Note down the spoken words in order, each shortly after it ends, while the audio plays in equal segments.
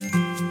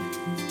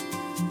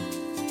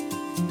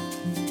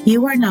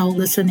You are now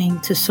listening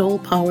to Soul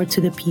Power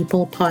to the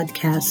People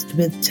podcast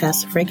with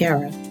Tess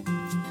Vergara.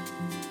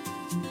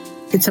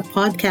 It's a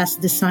podcast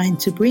designed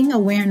to bring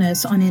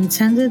awareness on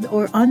intended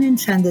or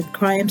unintended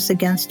crimes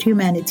against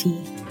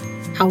humanity,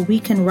 how we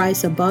can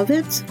rise above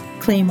it,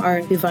 claim our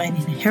divine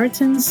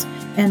inheritance,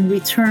 and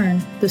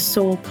return the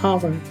soul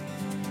power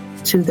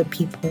to the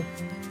people.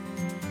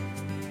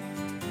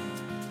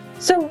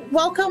 So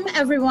welcome,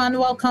 everyone.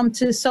 Welcome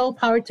to Soul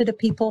Power to the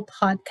People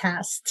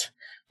podcast.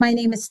 My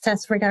name is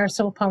Tess Vergara,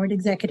 Soul Powered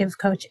Executive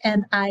Coach,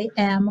 and I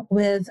am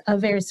with a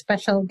very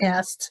special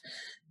guest,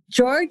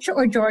 George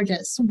or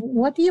Georges.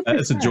 What do you prefer?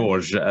 It's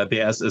George.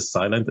 The S is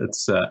silent.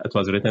 It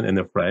was written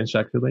in French,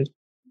 actually.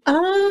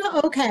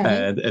 Oh, okay.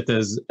 And it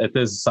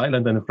is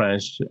silent in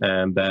French,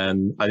 and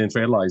then I didn't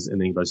realize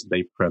in English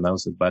they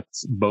pronounce it, but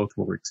both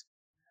works.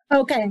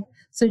 Okay.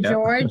 So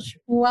George,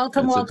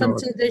 welcome George.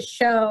 To the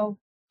show.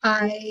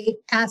 I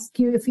asked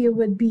you if you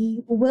would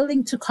be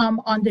willing to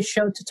come on the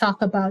show to talk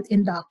about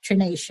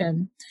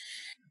indoctrination.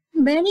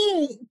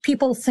 Many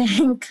people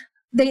think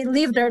they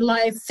live their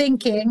life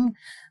thinking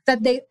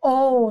that they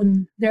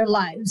own their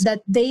lives,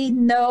 that they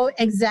know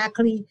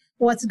exactly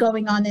what's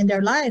going on in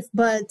their life.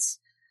 But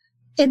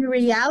in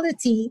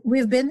reality,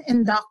 we've been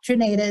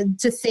indoctrinated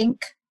to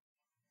think,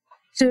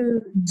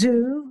 to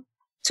do,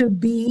 to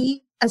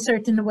be a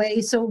certain way.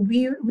 So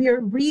we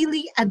are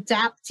really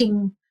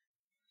adapting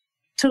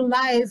to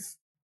life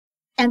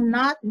and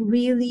not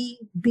really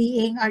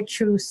being our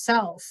true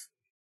self.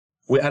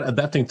 We are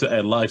adapting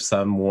to a life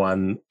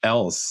someone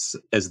else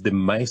is the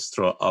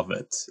maestro of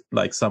it,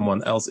 like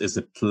someone else is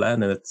a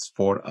planet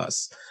for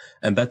us.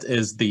 And that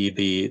is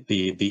the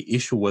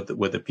issue with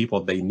the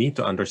people. They need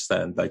to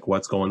understand like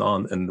what's going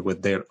on and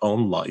with their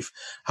own life,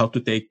 how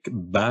to take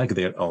back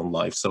their own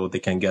life so they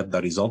can get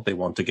the result they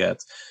want to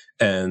get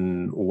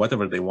and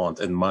whatever they want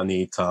in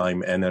money,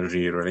 time,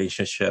 energy,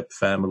 relationship,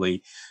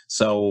 family.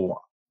 So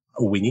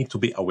we need to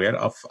be aware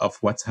of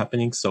what's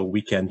happening so we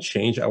can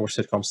change our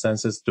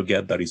circumstances to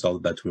get the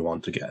result that we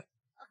want to get.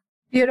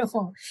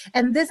 Beautiful.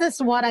 And this is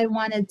what I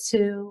wanted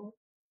to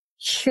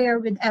share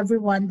with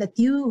everyone that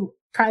you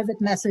private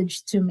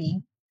message to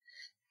me.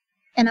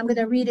 And I'm going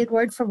to read it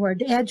word for word.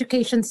 The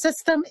education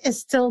system is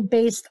still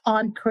based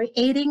on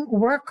creating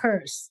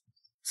workers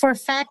for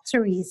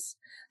factories,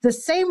 the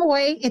same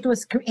way it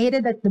was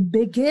created at the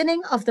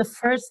beginning of the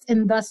first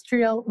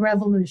industrial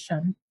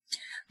revolution.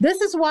 This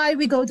is why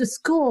we go to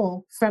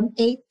school from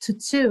 8 to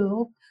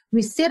 2.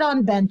 We sit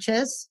on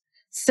benches,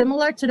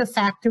 similar to the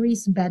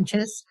factory's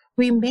benches.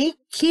 We make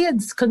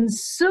kids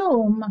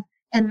consume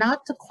and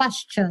not to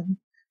question,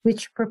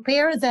 which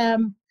prepare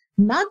them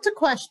not to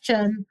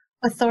question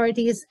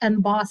authorities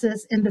and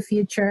bosses in the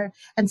future.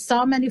 And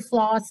so many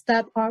flaws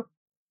that are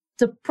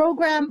to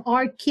program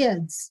our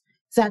kids,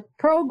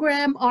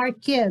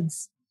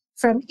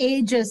 from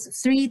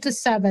ages 3 to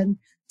 7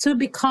 to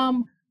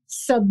become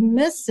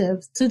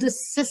submissive to the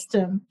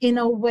system in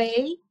a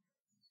way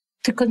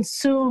to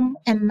consume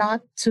and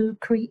not to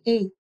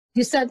create.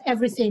 You said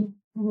everything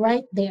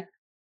right there.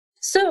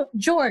 So,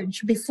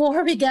 George,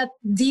 before we get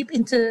deep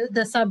into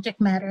the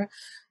subject matter,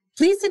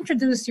 please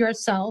introduce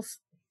yourself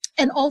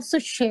and also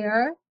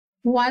share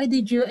why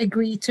did you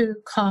agree to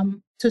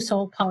come to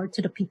Soul Power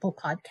to the People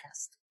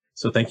podcast.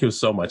 So thank you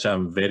so much.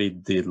 I'm very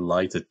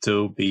delighted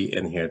to be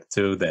in here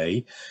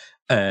today.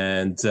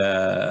 And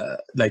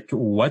like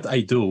what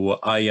I do,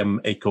 I am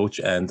a coach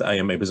and I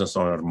am a business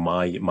owner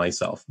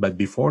myself. But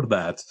before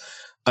that,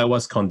 I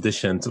was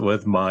conditioned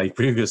with my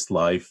previous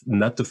life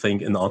not to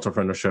think in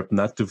entrepreneurship,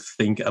 not to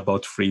think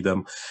about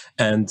freedom.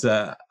 And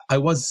I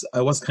was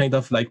kind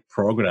of like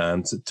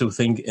programmed to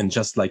think in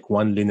just like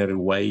one linear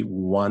way,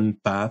 one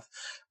path.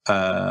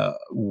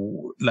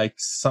 Like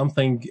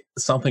something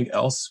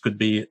else could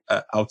be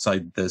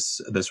outside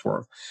this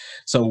world.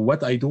 So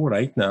what I do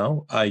right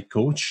now, I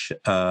coach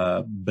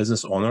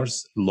business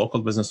owners,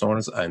 local business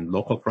owners and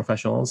local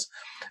professionals,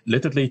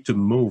 literally to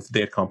move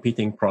their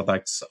competing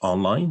products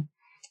online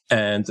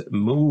and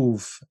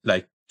move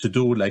like to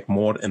do like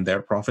more in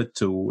their profit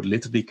to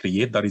literally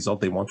create the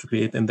result they want to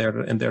create in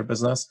their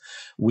business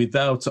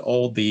without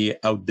all the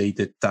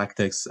outdated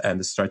tactics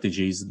and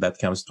strategies that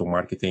comes to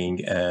marketing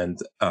and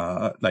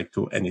like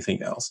to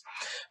anything else.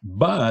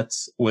 But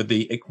with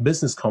the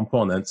business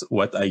component,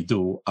 what I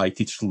do, I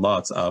teach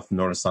lots of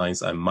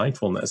neuroscience and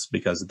mindfulness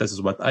because this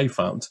is what I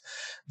found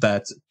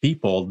that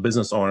people,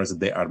 business owners,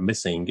 they are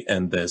missing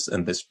in this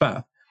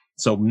path.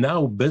 So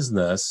now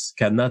business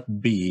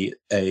cannot be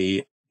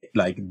a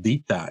like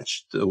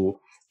detached to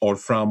or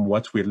from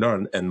what we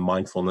learn in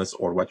mindfulness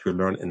or what we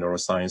learn in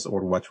neuroscience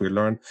or what we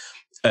learn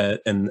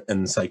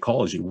in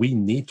psychology. We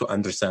need to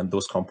understand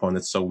those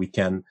components so we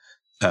can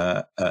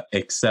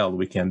excel,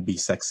 we can be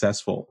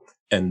successful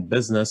in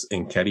business,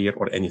 in career,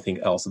 or anything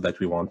else that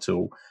we want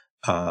to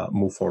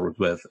move forward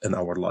with in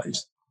our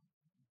lives.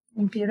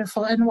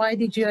 Beautiful. And why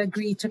did you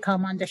agree to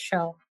come on the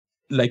show?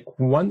 Like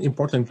one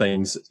important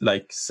thing,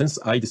 like since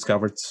I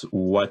discovered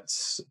what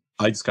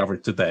I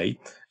discovered today,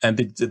 and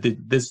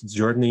this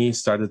journey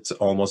started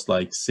almost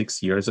like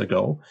 6 years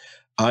ago,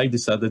 I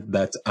decided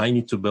that I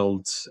need to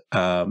build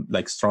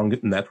like strong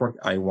network.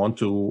 I want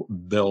to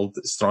build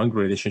strong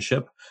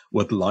relationship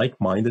with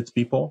like-minded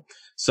people.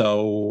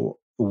 So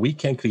we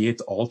can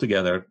create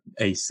altogether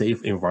a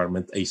safe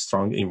environment, a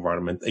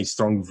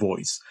strong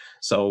voice.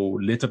 So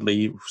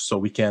literally, so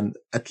we can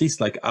at least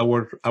like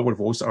our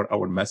voice or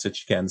our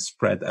message can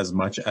spread as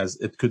much as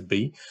it could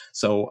be.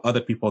 So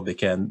other people, they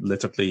can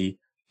literally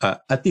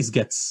at least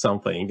get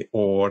something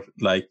or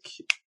like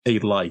a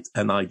light,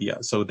 an idea,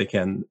 so they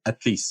can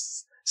at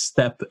least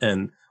step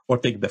in or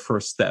take the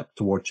first step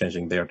toward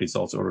changing their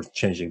results or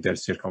changing their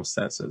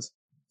circumstances.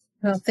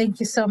 Well, thank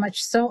you so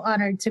much. So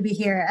honored to be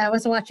here. I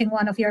was watching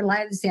one of your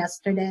lives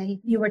yesterday.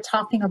 You were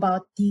talking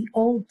about the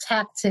old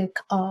tactic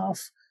of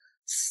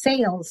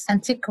sales,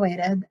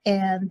 antiquated,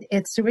 and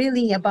it's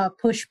really about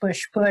push,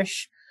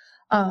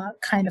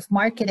 kind of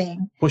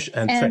marketing. Push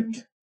and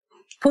trick.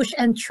 Push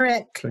and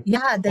trick.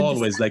 Yeah.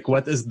 Always like,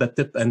 what is the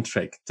tip and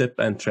trick? Tip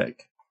and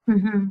trick.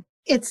 Mm-hmm.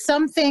 It's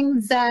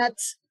something that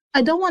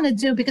I don't want to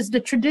do because the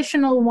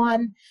traditional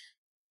one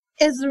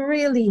is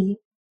really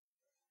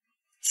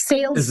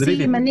salesy,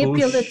 really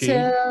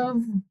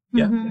manipulative.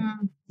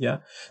 Yeah.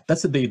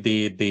 That's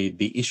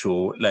the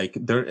issue. Like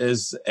there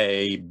is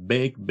a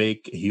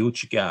big,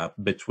 huge gap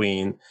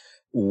between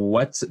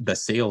what the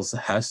sales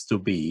has to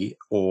be,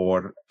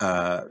 or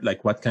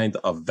like what kind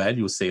of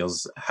value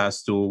sales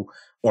has to,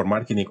 or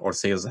marketing or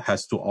sales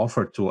has to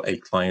offer to a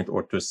client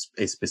or to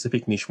a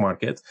specific niche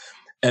market,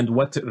 and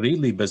what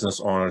really business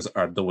owners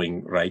are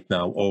doing right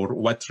now, or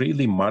what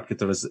really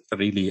marketers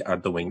really are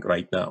doing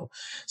right now.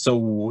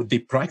 So the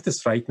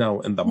practice right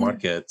now in the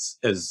market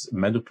is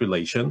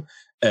manipulation,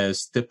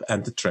 is tip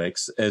and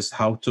tricks, is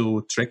how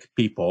to trick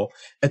people.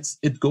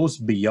 It goes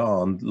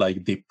beyond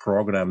like the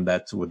program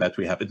that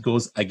we have. It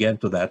goes again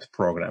to that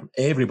program.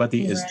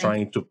 Everybody is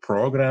trying to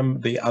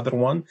program the other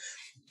one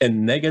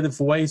in negative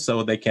way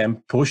so they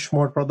can push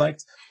more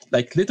products.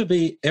 Like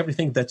literally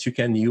everything that you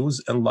can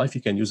use in life, you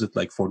can use it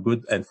like for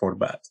good and for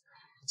bad.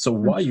 So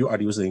why you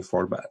are using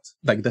for bad?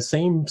 Like the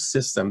same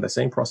system, the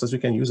same process, you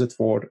can use it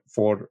for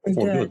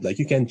good. Like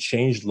you can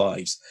change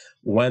lives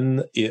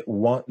when it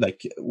want,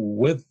 like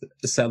with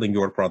selling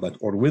your product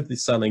or with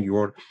selling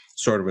your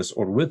service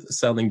or with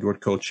selling your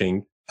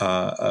coaching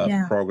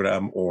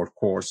program or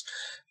course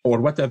or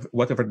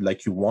whatever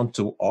like you want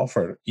to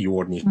offer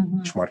your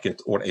niche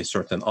market or a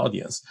certain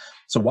audience.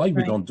 So why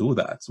we don't do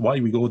that? Why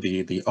we go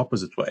the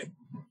opposite way?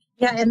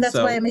 Yeah, and that's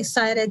why I'm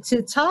excited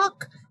to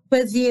talk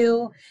with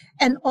you.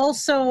 And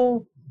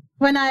also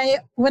when I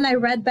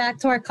read back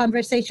to our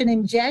conversation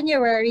in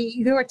January,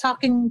 you were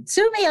talking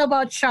to me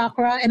about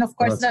chakra, and of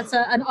course that's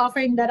an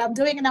offering that I'm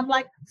doing, and I'm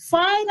like,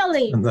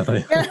 finally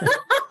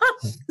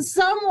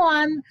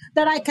someone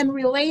that I can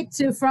relate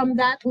to from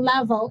that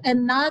level,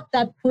 and not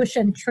that push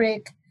and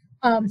trick,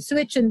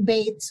 switch and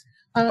bait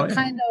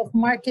kind of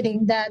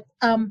marketing that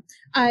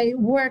I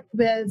worked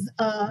with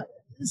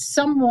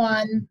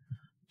someone,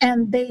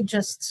 and they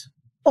just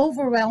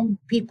overwhelmed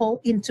people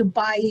into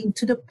buying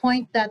to the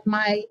point that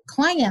my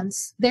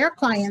clients, their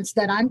clients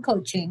that I'm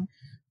coaching,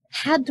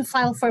 had to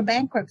file for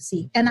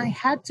bankruptcy. And I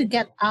had to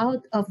get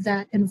out of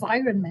that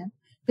environment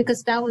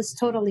because that was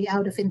totally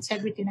out of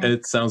integrity.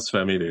 It sounds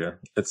familiar.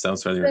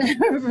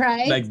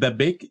 Right? Like the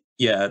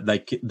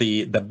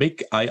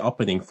big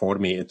eye-opening for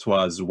me, it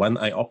was when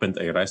I opened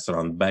a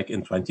restaurant back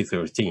in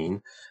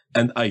 2013,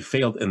 and I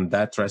failed in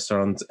that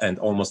restaurant, and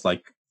almost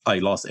like I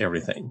lost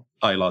everything.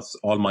 I lost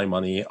all my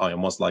money. I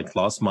almost like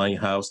lost my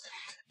house.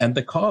 And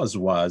the cause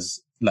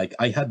was like,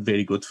 I had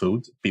very good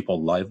food.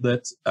 People loved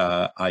it.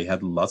 I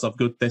had lots of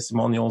good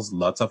testimonials,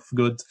 lots of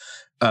good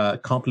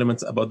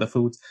compliments about the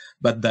food.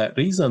 But the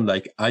reason,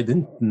 like, I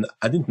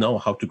didn't know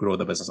how to grow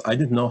the business. I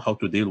didn't know how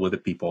to deal with the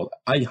people.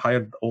 I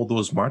hired all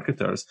those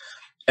marketers.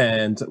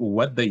 And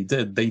what they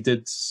did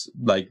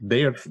like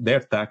their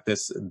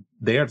tactics,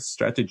 their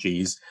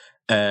strategies,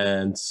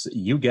 and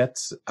you get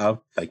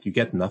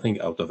nothing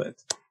out of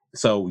it.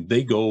 So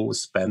they go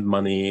spend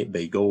money,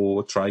 they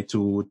go try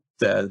to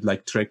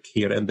like trick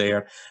here and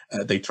there.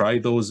 They try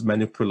those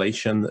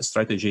manipulation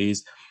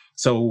strategies.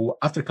 So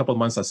after a couple of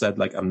months, I said,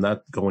 like, I'm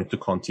not going to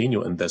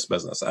continue in this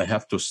business. I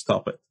have to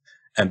stop it.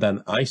 And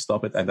then I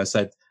stopped it, and I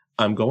said,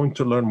 I'm going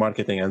to learn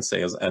marketing and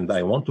sales, and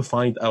I want to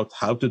find out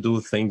how to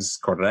do things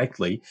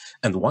correctly.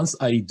 And once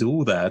I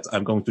do that,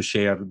 I'm going to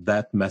share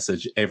that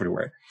message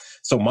everywhere.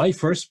 So my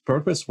first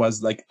purpose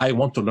was like, I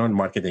want to learn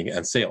marketing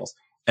and sales.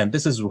 And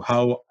this is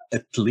how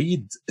it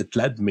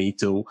led me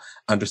to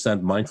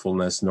understand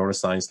mindfulness,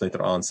 neuroscience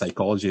later on,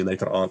 psychology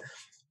later on.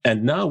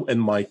 And now in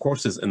my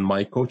courses, in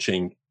my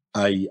coaching,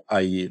 I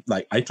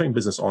train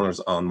business owners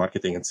on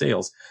marketing and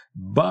sales,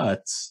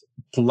 but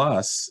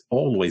plus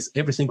always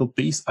every single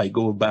piece, I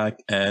go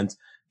back and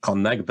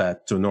connect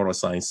that to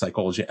neuroscience,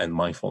 psychology, and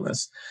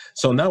mindfulness.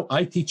 So now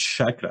I teach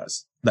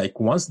chakras. Like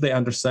once they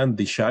understand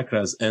the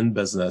chakras in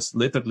business,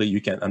 literally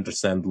you can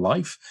understand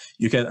life.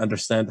 You can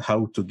understand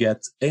how to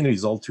get any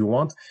result you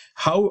want,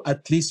 how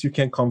at least you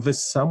can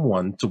convince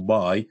someone to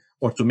buy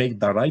or to make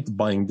the right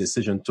buying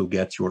decision to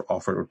get your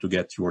offer or to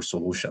get your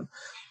solution.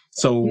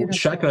 So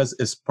Beautiful. chakras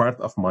is part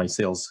of my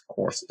sales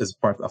course, is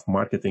part of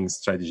marketing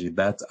strategy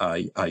that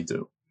I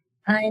do.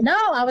 I know.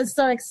 I was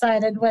so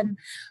excited when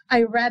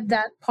I read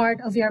that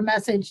part of your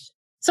message.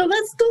 So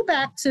let's go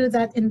back to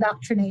that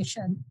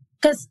indoctrination,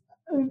 because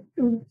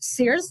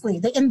seriously,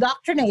 the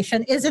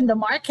indoctrination is in the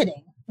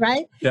marketing,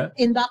 right? Yeah.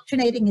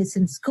 Indoctrinating is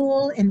in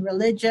school, in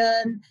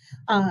religion,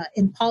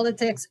 in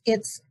politics.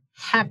 It's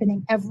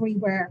happening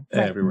everywhere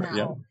right now.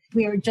 Yeah.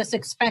 We are just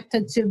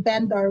expected to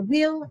bend our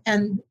will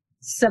and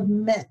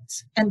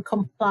submit and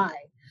comply.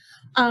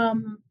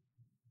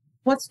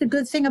 What's the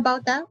good thing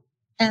about that?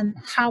 And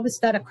how is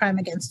that a crime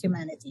against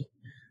humanity?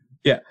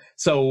 Yeah.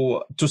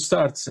 So to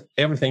start,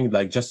 everything,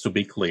 like, just to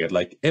be clear,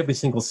 like every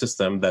single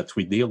system that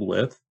we deal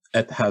with,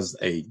 it has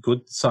a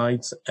good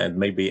side and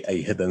maybe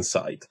a hidden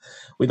side.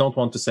 We don't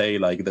want to say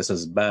like this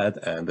is bad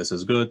and this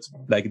is good.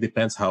 Like, it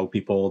depends how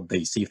people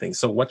they see things.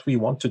 So what we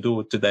want to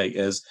do today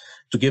is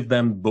to give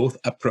them both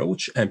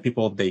approach, and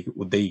people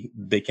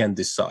they can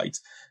decide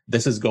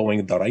this is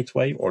going the right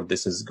way or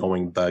this is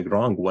going the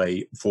wrong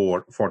way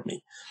for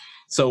me.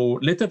 So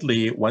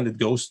literally, when it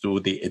goes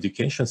to the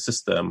education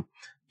system,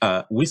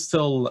 we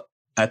still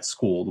at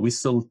school, we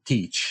still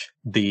teach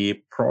the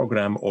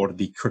program or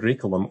the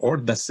curriculum or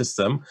the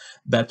system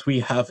that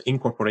we have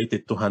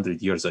incorporated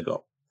 200 years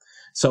ago.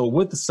 So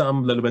with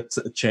some little bit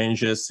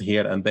changes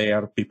here and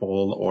there,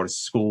 people or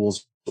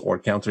schools or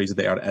countries,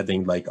 they are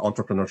adding like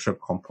entrepreneurship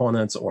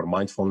components or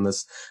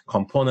mindfulness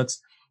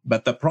components.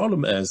 But the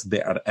problem is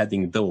they are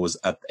adding those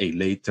at a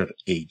later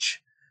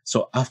age.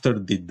 So after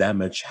the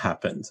damage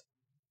happened.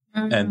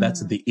 And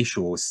that's the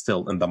issue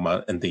still in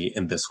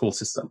the school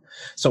system.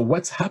 So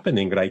what's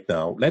happening right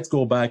now? Let's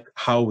go back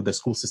how the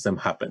school system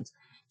happened.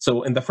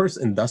 So in the first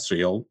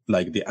industrial,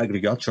 like the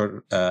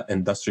agriculture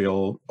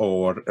industrial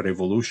or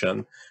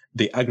revolution,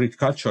 the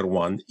agriculture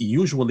one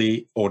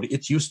usually, or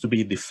it used to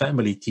be, the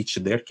family teach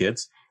their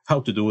kids how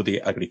to do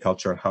the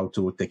agriculture, how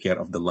to take care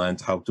of the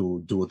land, how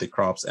to do the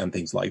crops and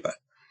things like that.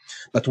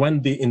 But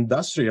when the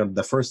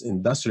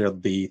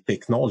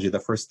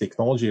first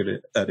technology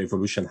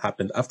revolution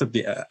happened after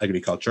the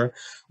agriculture,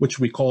 which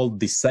we call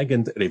the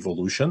second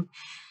revolution,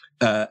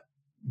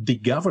 the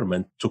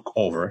government took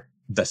over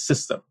the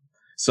system.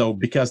 So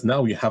because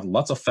now you have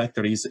lots of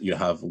factories, you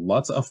have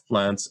lots of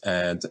plants,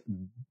 and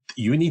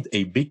you need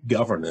a big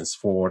governance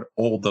for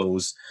all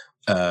those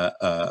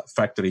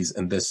factories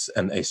in this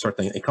and a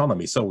certain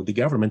economy. So the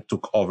government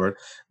took over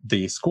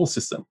the school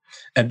system.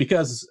 And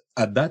because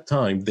at that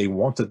time they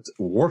wanted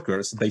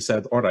workers, they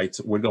said, all right,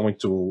 we're going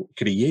to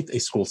create a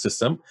school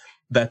system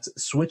that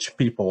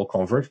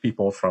convert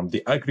people from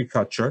the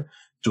agriculture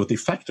to the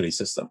factory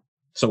system.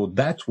 So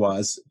that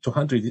was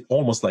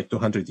almost like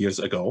 200 years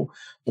ago,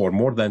 or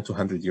more than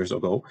 200 years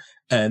ago.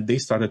 And they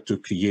started to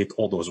create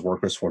all those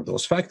workers for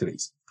those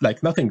factories.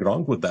 Like, nothing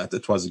wrong with that.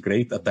 It was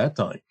great at that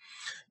time.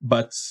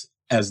 But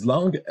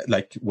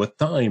with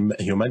time,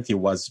 humanity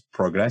was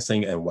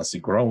progressing and was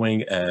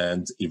growing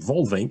and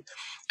evolving.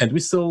 And we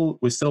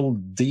still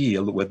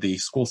deal with the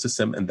school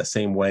system in the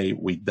same way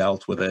we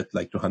dealt with it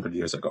like 200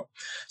 years ago.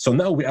 So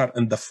now we are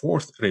in the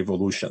fourth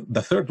revolution.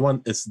 The third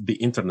one is the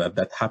internet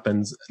that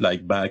happens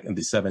like back in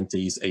the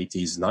 70s,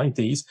 80s,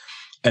 90s.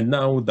 And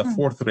now the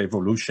fourth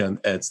revolution,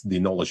 it's the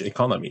knowledge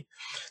economy.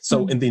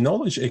 So in the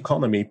knowledge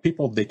economy,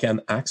 people, they can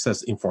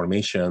access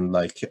information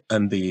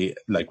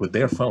with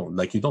their phone.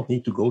 Like, you don't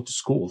need to go to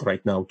school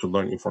right now to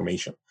learn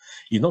information.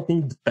 You don't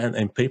need pen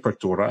and paper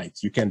to write.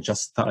 You can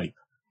just type.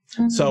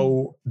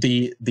 So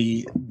the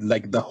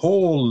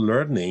whole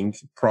learning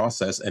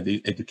process and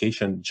the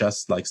education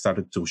just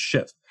started to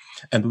shift.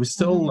 And we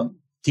still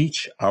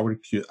teach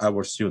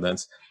our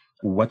students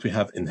what we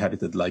have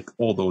inherited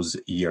all those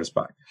years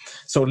back.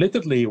 So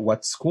literally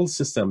what school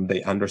system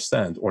they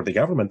understand, or the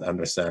government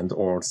understand,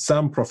 or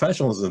some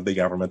professionals of the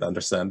government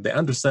understand, they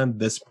understand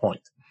this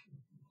point.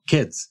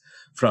 Kids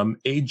from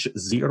age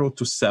 0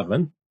 to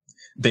 7,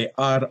 they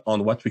are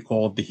on what we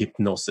call the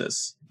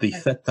hypnosis, the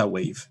theta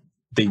wave.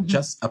 They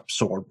just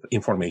absorb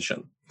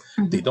information.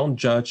 They don't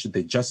judge,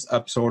 they just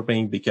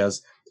absorbing,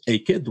 because a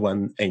kid,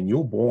 when a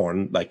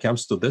newborn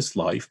comes to this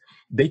life,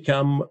 they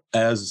come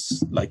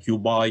as you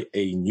buy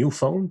a new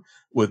phone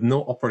with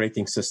no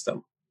operating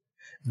system.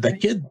 The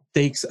kid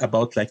takes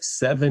about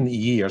 7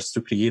 years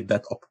to create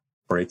that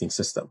operating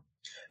system.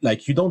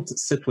 You don't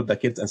sit with the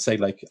kids and say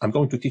I'm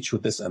going to teach you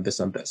this and this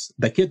and this.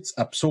 The kids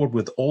absorb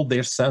with all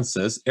their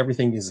senses.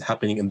 Everything is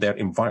happening in their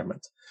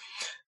environment.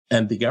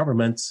 And the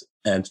government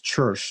and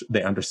church,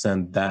 they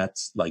understand that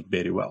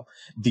very well.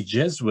 The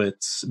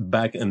Jesuits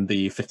back in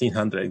the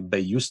 1500s, they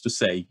used to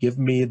say, give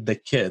me the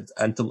kid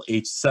until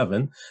age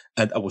 7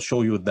 and I will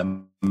show you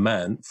the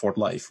man for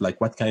life,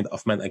 what kind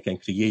of man I can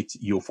create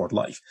you for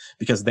life.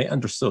 Because they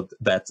understood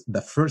that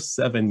the first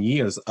 7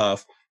 years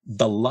of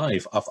the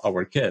life of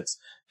our kids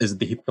is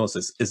the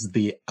hypnosis, is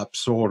the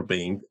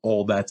absorbing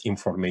all that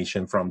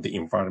information from the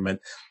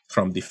environment,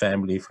 from the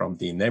family, from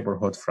the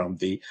neighborhood, from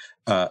the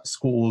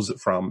schools,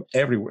 from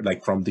everywhere,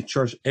 from the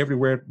church,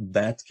 everywhere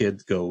that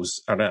kid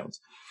goes around.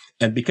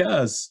 And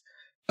because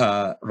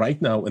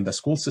right now in the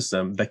school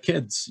system, the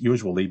kids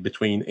usually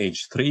between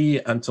age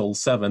 3 until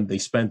 7, they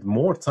spend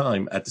more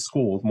time at the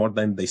school more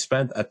than they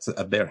spend at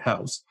their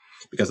house,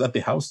 because at the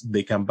house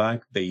they come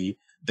back, they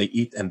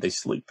eat and they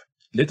sleep.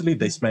 Literally,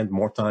 they spend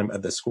more time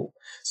at the school.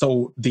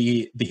 So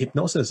the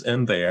hypnosis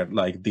in there,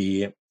 like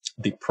the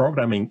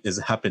programming is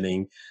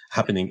happening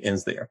in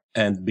there.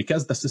 And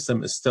because the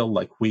system is still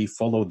like we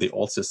follow the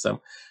old system,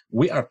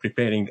 we are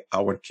preparing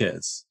our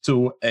kids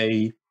to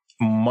a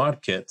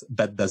market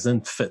that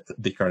doesn't fit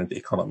the current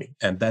economy.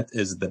 And that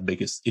is the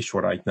biggest issue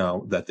right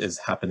now that is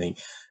happening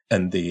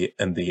in the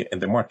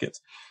market.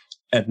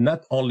 And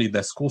not only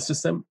the school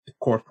system,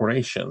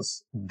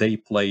 corporations, they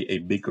play a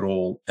big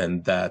role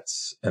in that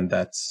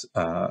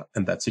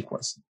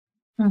sequence.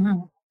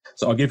 Mm-hmm.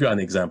 So I'll give you an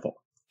example.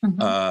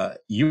 Mm-hmm.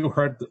 You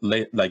heard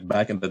like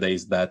back in the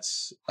days that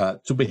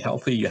to be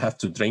healthy, you have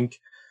to drink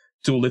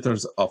 2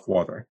 liters of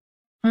water.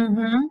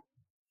 Mm-hmm.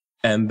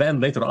 And then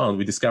later on,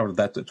 we discovered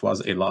that it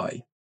was a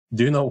lie.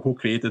 Do you know who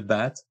created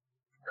that?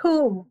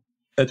 Who?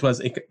 It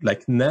was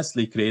like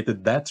Nestle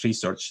created that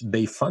research.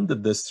 They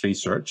funded this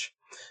research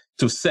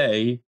to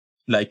say,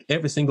 like,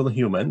 every single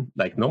human,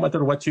 like no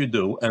matter what you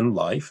do in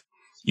life,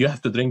 you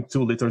have to drink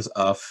 2 liters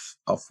of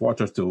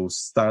water to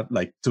start,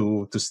 like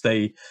to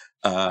stay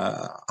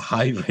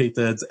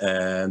hydrated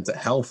and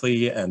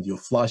healthy, and you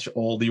flush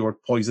all your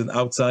poison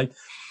outside.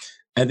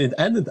 And it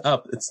ended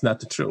up, it's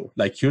not true.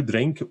 Like, you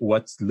drink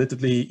what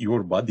literally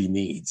your body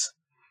needs.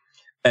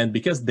 And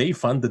because they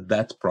funded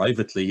that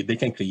privately, they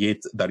can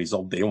create the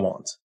result they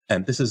want.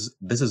 And this is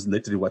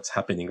literally what's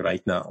happening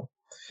right now.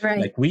 Right.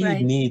 Like, we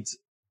need,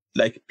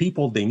 like,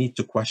 people, they need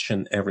to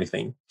question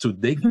everything, to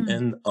dig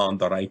in on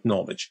the right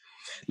knowledge.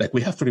 Like,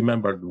 we have to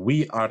remember,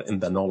 we are in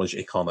the knowledge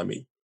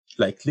economy.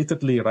 Like,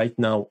 literally right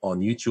now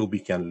on YouTube,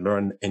 you can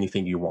learn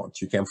anything you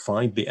want. You can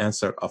find the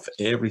answer of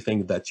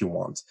everything that you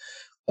want.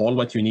 All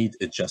what you need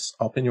is just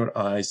open your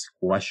eyes,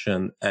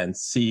 question, and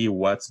see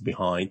what's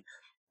behind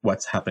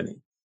what's happening.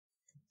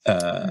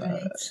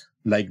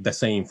 Like the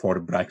same for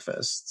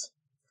breakfast.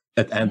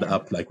 It ended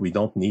up like we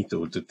don't need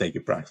to take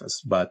a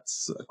breakfast, but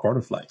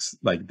cornflakes,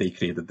 like they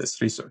created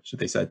this research.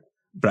 They said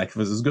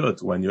breakfast is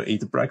good. When you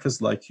eat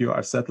breakfast, like you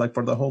are set like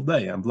for the whole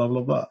day, and blah,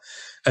 blah, blah.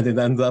 And it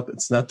ended up,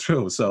 it's not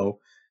true.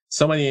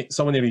 So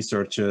many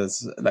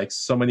researchers, like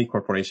so many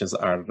corporations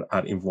are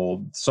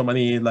involved. So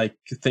many like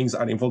things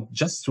are involved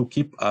just to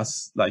keep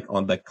us like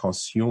on the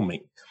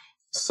consuming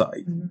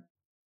side.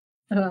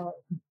 Well,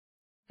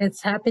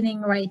 it's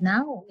happening right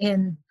now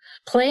in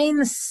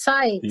plain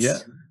sight. Yeah,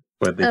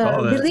 what they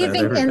call it.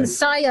 Believing in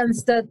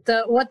science,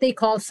 that what they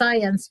call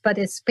science, but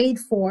it's paid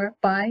for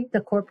by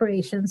the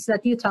corporations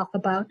that you talk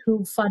about,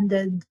 who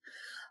funded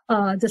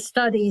the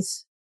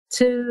studies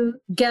to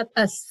get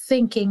us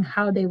thinking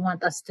how they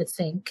want us to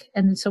think.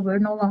 And so we're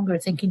no longer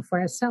thinking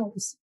for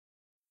ourselves.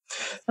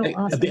 So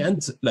awesome. At the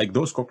end, like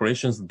those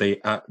corporations,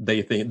 they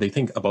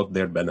think about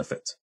their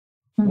benefit,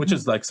 which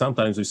is like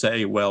sometimes we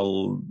say,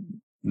 well,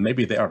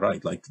 maybe they are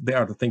right. Like they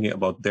are thinking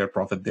about their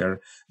profit,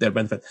 their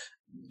benefit.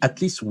 At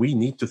least we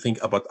need to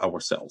think about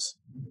ourselves.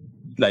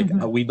 Like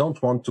we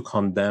don't want to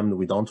condemn,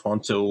 we don't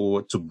want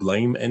to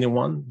blame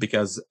anyone,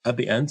 because at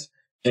the end,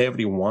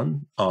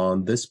 everyone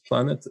on this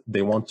planet,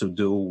 they want to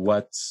do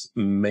what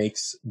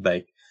makes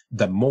like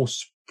the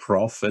most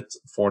profit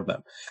for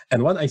them.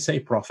 And when I say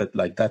profit,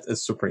 like that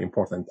is super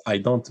important. I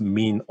don't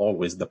mean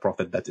always the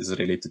profit that is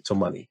related to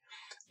money.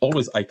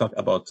 Always I talk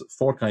about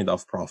 4 kinds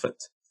of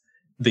profit.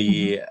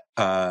 The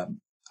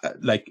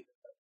like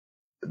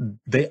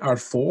they are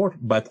 4,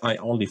 but I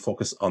only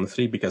focus on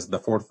 3 because the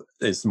 4th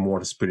is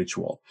more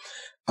spiritual.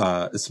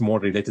 It's more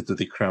related to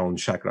the crown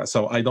chakra.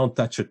 So I don't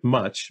touch it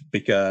much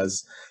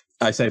because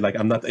I say, like,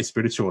 I'm not a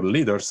spiritual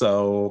leader,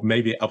 so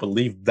maybe I will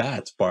leave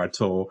that part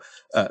to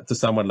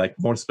someone like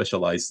more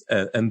specialized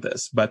in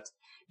this. But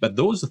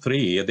those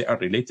 3, they are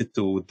related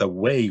to the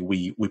way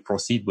we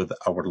proceed with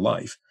our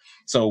life.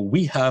 So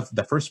we have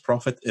the first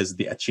profit is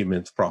the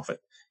achievement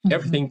profit.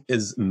 Everything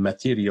is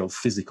material,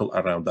 physical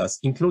around us,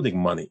 including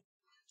money.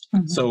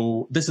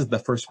 So this is the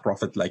first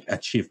profit, like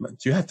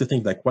achievement. You have to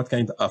think like what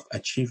kind of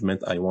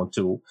achievement I want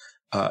to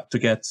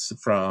get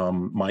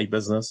from my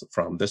business,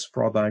 from this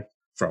product,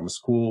 from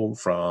school,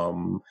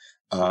 from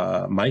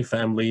my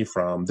family,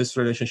 from this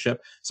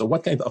relationship. So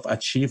what kind of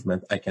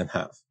achievement I can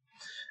have.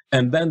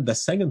 And then the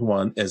second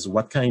one is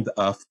what kind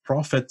of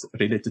profit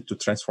related to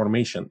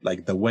transformation,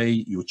 like the way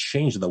you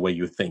change the way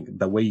you think,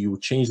 the way you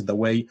change the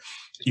way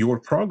your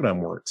program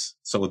works.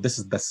 So this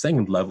is the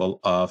second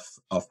level of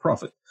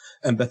profit.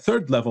 And the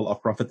third level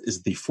of profit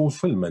is the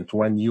fulfillment.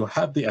 When you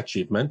have the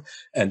achievement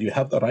and you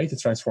have the right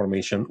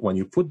transformation, when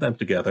you put them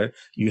together,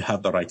 you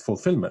have the right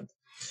fulfillment.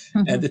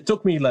 And it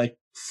took me like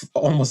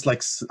almost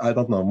like, I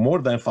don't know,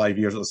 more than 5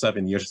 years or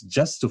 7 years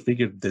just to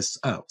figure this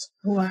out.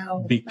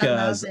 Wow.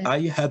 Because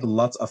I had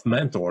lots of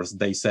mentors.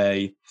 They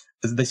say,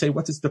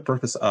 what is the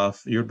purpose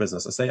of your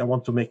business? I say, I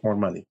want to make more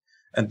money.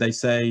 And they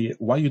say,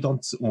 why you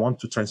don't want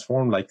to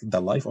transform like the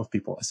life of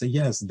people? I say,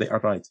 yes, they are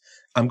right.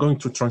 I'm going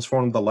to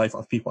transform the life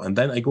of people. And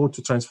then I go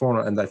to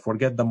transform and I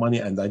forget the money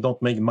and I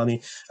don't make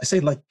money. I say,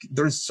 like,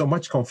 there's so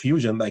much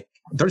confusion, like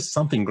there's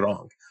something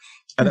wrong.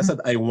 And I said,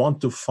 I want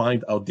to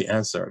find out the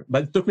answer,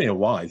 but it took me a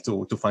while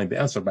to find the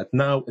answer. But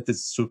now it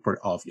is super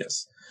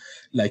obvious.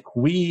 Like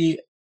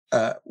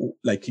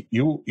like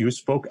you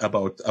spoke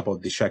about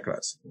the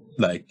chakras,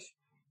 like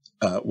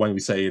when we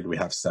say we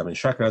have 7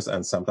 chakras,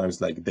 and sometimes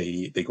like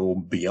they go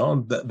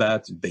beyond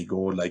that, they go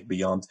like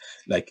beyond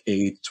like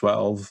 8,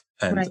 12,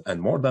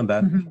 and more than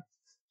that.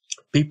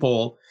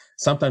 People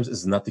sometimes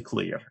is not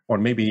clear, or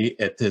maybe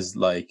it is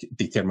like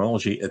the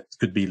terminology, it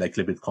could be like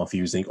a little bit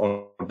confusing,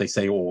 or they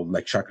say, oh,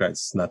 like chakra,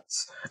 it's not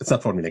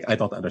for me. Like I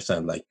don't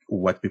understand like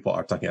what people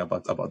are talking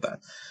about that.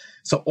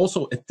 So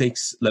also it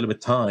takes a little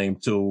bit time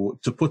to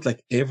put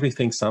like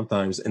everything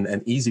sometimes in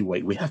an easy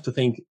way. We have to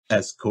think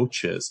as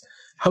coaches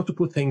how to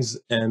put things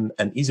in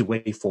an easy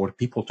way for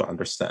people to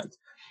understand.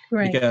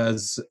 Right.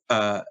 Because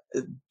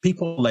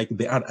people, like,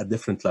 they are at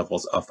different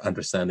levels of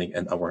understanding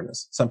and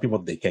awareness. Some people,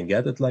 they can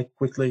get it like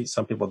quickly.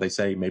 Some people, they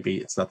say, maybe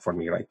it's not for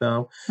me right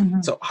now.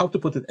 So how to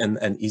put it in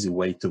an easy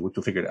way to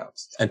figure it out,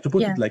 and to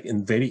put it like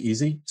in very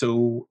easy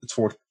to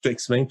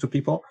explain to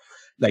people,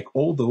 like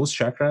all those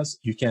chakras,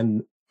 you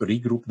can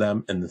regroup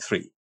them in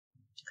 3,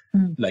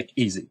 like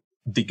easy: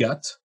 the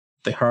gut,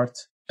 the heart,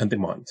 and the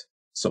mind.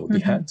 So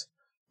the head,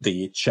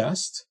 the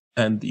chest,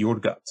 and your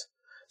gut.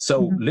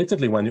 So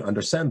literally, when you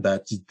understand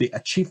that, the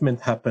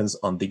achievement happens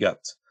on the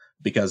gut,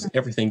 because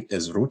everything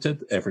is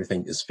rooted,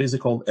 everything is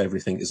physical,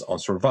 everything is on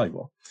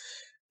survival.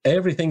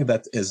 Everything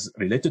that is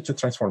related to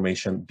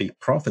transformation, the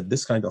profit,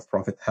 this kind of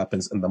profit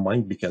happens in the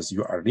mind, because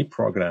you are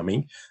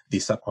reprogramming the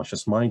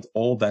subconscious mind,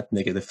 all that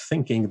negative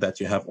thinking that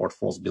you have, or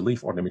false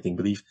belief or limiting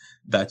belief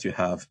that you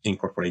have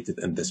incorporated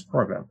in this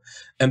program.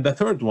 And the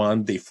third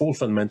one, the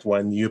fulfillment,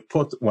 when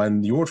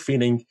you're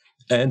feeling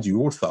and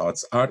your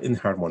thoughts are in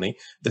harmony,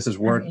 this is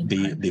where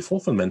the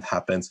fulfillment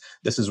happens.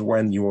 This is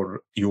when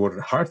your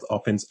heart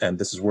opens, and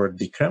this is where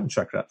the crown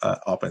chakra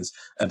opens,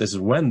 and this is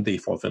when the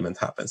fulfillment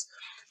happens.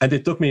 And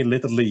it took me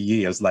literally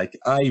years. Like,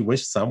 I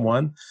wish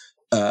someone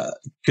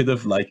could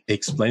have like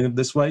explained it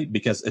this way,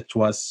 because it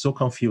was so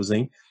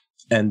confusing,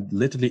 and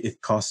literally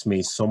it cost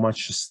me so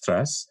much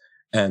stress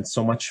and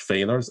so much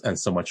failures and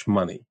so much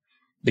money.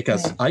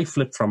 Because I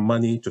flipped from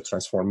money to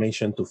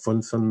transformation to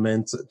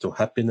fulfillment to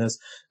happiness.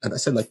 And I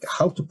said, like,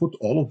 how to put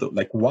all of those?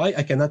 Like, why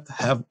I cannot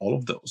have all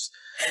of those?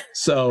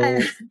 So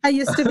I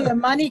used to be a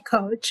money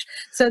coach.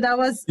 So that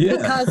was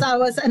because I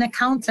was an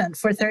accountant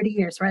for 30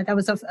 years, right? I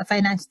was a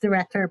finance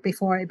director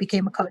before I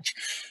became a coach.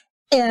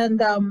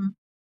 And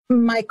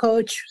my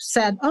coach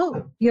said,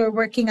 oh, you're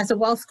working as a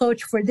wealth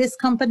coach for this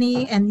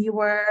company, and you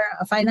were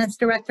a finance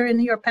director in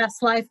your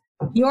past life.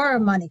 You're a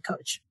money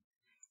coach.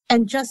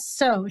 And just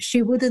so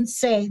she wouldn't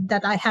say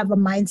that I have a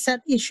mindset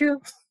issue,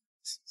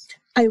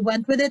 I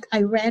went with it.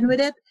 I ran with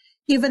it,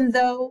 even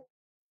though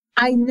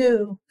I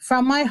knew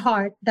from my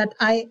heart that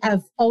I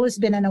have always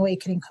been an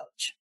awakening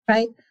coach,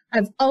 right?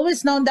 I've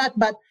always known that,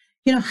 but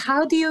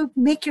how do you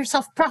make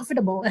yourself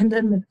profitable? And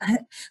then,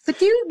 but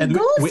you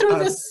go through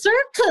the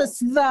circus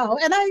though.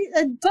 And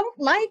I don't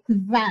like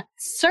that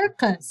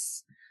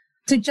circus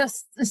to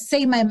just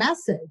say my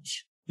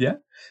message. Yeah.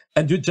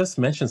 And you just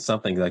mentioned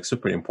something like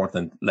super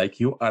important, like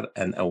you are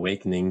an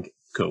awakening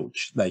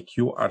coach, like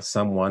you are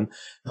someone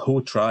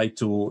who try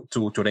to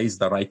raise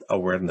the right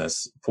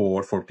awareness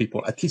for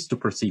people, at least to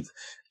perceive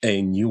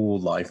a new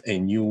life, a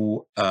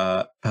new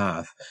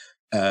path.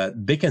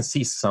 They can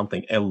see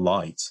something, a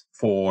light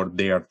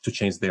to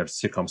change their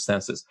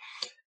circumstances.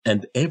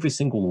 And every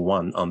single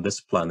one on this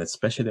planet,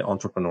 especially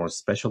entrepreneurs,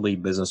 especially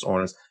business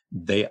owners,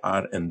 they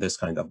are in this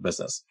kind of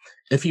business.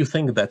 If you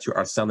think that you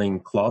are selling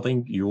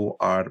clothing, you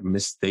are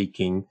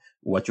mistaking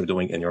what you're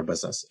doing in your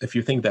business. If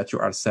you think that you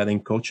are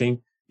selling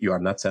coaching, you are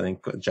not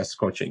selling just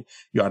coaching.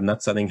 You are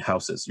not selling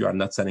houses. You are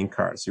not selling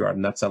cars. You are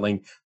not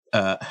selling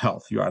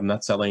health. You are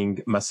not selling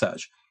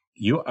massage.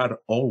 You are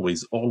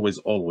always, always,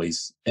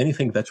 always,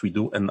 anything that we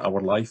do in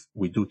our life,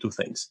 we do 2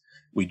 things.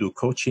 We do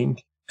coaching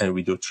and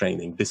we do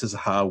training. This is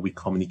how we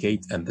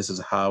communicate, and this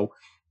is how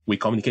we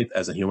communicate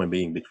as a human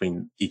being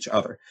between each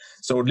other.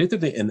 So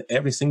literally in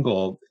every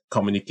single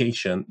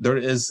communication, there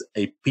is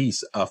a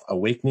piece of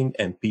awakening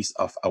and piece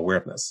of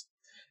awareness.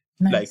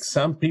 Nice. Like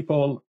some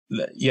people,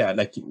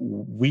 like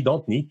we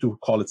don't need to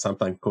call it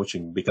sometimes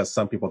coaching, because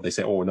some people, they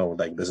say, oh no,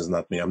 like this is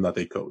not me. I'm not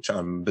a coach.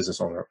 I'm a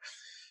business owner.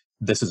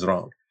 This is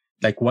wrong.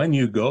 Like when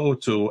you go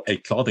to a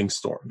clothing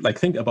store, like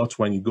think about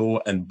when you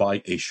go and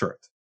buy a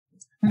shirt.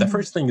 The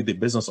first thing the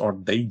business owner,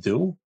 they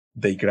do,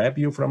 they grab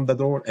you from the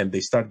door and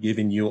they start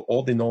giving you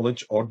all the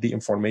knowledge or the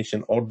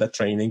information or the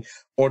training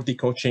or the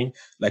coaching,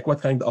 like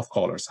what kind of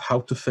colors,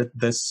 how to fit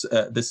this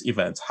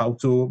event, how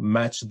to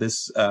match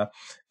this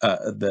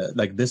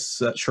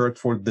shirt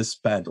for this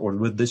pant or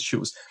with this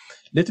shoes.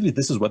 Literally,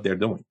 this is what they're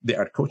doing. They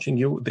are coaching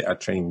you, they are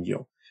training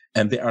you,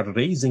 and they are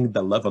raising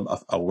the level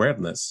of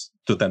awareness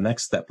to the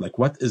next step. Like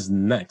what is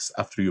next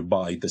after you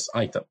buy this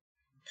item?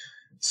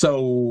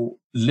 So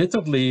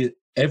literally,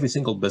 every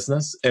single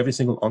business, every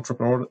single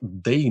entrepreneur,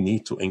 they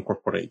need to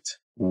incorporate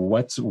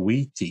what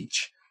we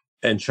teach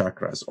in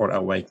chakras or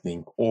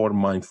awakening or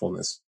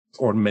mindfulness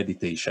or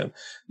meditation.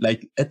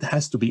 Like, it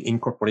has to be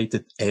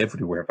incorporated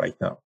everywhere right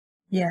now.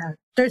 Yeah.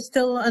 There's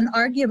still an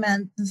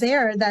argument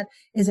there that,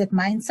 is it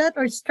mindset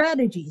or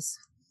strategies?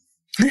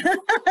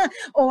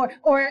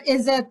 or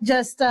is it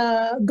just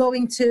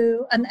going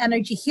to an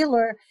energy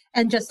healer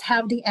and just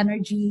have the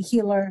energy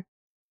healer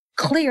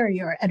clear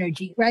your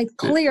energy, right?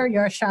 Clear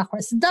your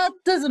chakras. That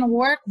doesn't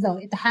work though.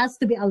 It has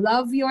to be, I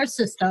love your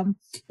system.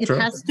 It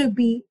has to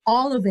be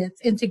all of it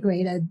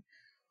integrated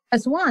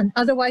as one.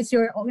 Otherwise,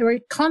 you're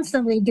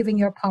constantly giving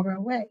your power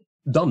away.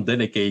 Don't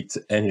delegate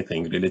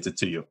anything related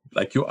to you.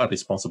 Like, you are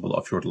responsible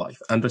of your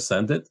life.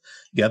 Understand it,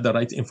 get the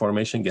right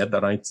information, get the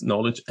right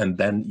knowledge, and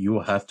then you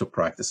have to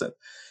practice it.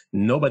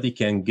 Nobody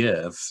can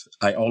give,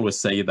 I always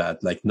say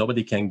that, like,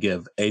 nobody can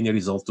give any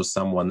result to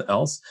someone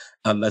else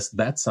unless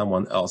that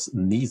someone else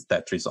needs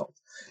that result.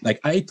 Like,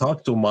 I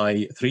talked to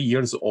my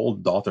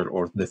 3-year-old daughter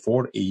or the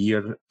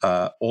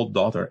 4-year-old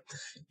daughter.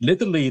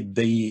 Literally,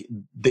 they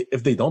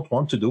if they don't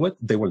want to do it,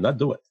 they will not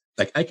do it.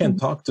 Like, I can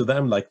talk to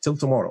them like till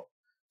tomorrow.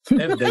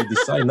 If they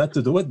decide not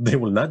to do it, they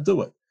will not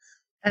do it.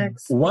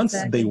 Once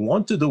they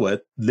want to do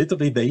it,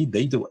 literally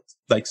they do it.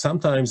 Like,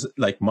 sometimes,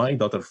 like my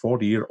daughter,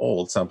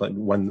 4-year-old, sometimes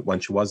when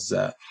she was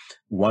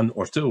 1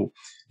 or 2,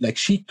 like,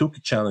 she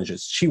took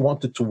challenges. She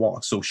wanted to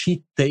walk, so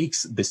she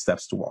takes the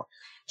steps to walk.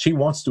 She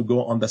wants to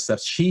go on the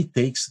steps. She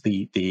takes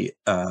the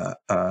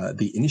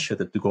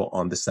initiative to go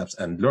on the steps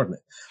and learn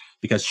it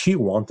because she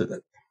wanted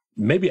it.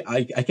 Maybe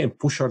I can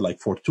push her like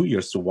for 2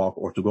 years to walk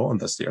or to go on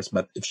the stairs,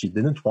 but if she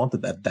didn't want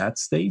it at that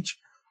stage,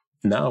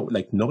 now,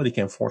 like, nobody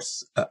can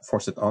force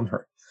it on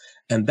her.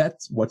 And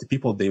that's what the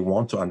people, they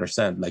want to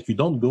understand. Like, you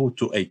don't go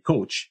to a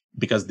coach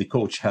because the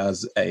coach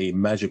has a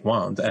magic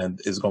wand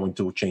and is going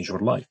to change your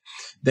life.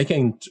 They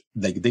can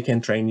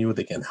train you,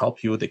 they can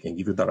help you, they can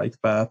give you the right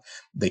path,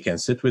 they can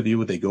sit with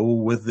you, they go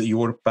with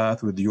your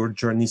path, with your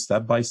journey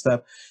step by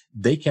step.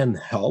 They can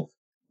help,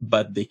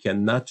 but they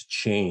cannot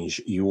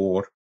change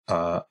your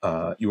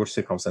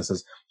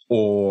circumstances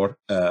or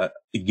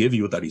give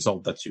you the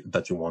result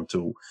that you want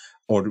to,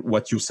 or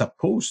what you're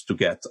supposed to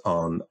get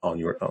on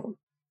your own.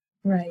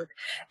 Right.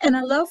 And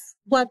I love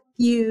what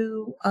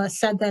you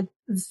said that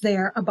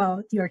there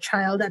about your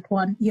child at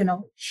 1,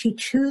 she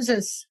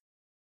chooses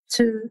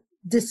to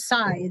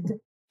decide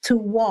to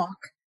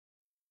walk,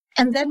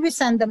 and then we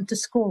send them to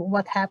school.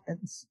 What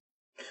happens?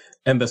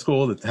 And the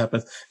school, it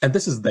happens. And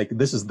this is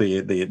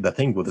the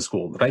thing with the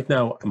school. Right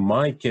now,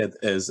 my kid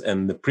is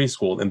in the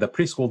preschool. In the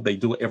preschool, they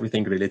do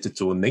everything related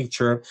to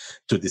nature,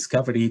 to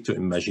discovery, to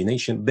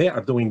imagination. They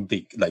are doing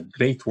the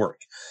great work.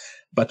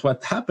 But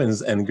what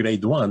happens in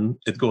grade 1,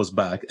 it goes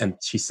back and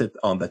she sit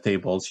on the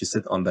table, she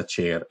sit on the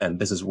chair, and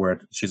this is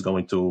where she's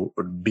going to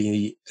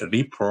be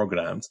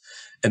reprogrammed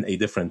in a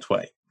different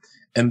way.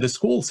 In the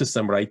school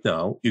system right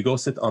now, you go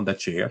sit on the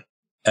chair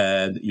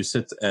and you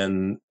sit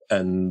in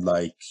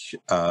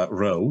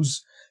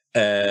rows,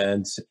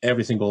 and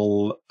every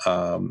single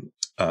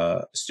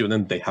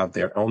student, they have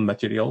their own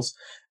materials,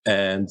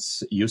 and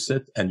you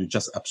sit and you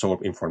just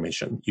absorb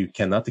information. You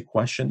cannot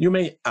question. You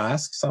may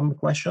ask some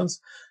questions,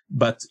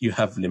 but you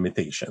have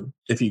limitation.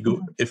 If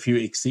you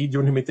exceed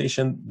your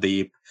limitation,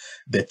 the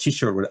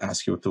teacher will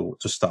ask you to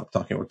stop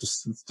talking or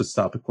to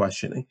stop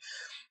questioning.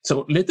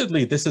 So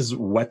literally, this is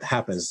what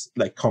happens.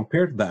 Like,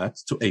 compare that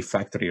to a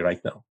factory right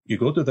now. You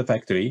go to the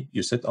factory,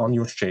 you sit on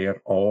your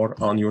chair or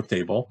on your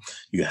table,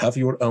 you have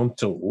your own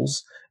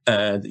tools,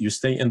 and you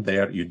stay in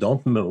there. You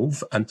don't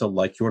move until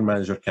like your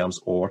manager comes,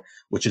 or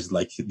which is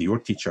like your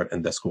teacher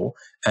in the school,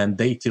 and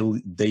they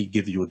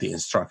give you the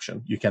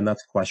instruction. You cannot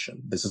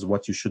question. This is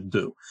what you should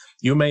do.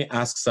 You may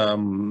ask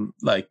some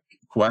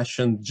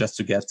question just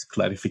to get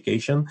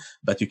clarification,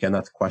 but you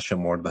cannot question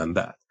more than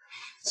that.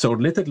 So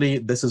literally,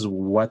 this is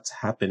what's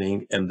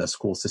happening in the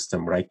school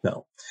system right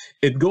now.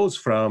 It goes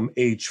from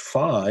age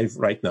 5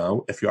 right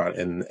now, if you are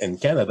in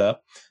Canada,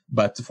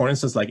 but for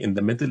instance, like in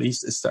the Middle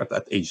East, it starts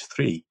at age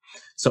 3.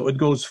 So it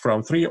goes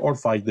from 3 or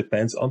 5,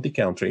 depends on the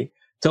country,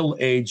 till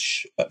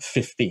age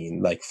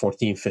 15, like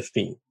 14,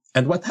 15.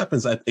 And what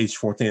happens at age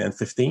 14 and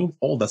 15,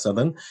 all of a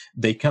sudden,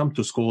 they come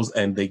to schools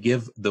and they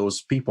give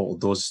those people,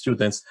 those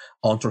students,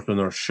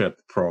 entrepreneurship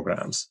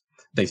programs.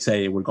 They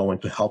say, we're going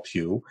to help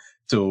you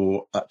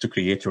to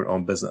create your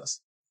own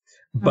business.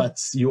 But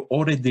you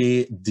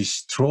already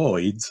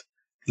destroyed,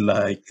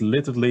 like,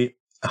 literally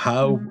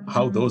how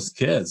those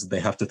kids, they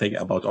have to think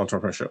about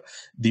entrepreneurship.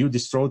 You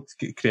destroyed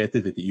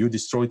creativity, you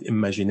destroyed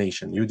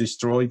imagination, you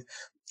destroyed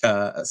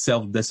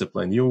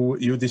self-discipline.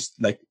 You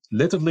just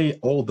literally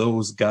all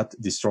those got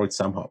destroyed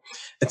somehow.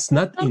 It's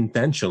not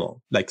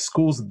intentional. Like,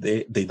 schools,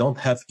 they don't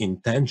have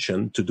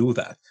intention to do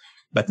that,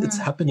 but it's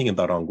happening in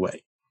the wrong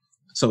way.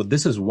 So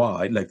this is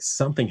why, like,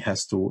 something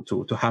has to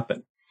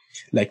happen.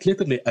 Like,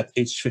 literally at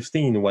age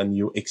 15, when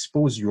you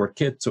expose your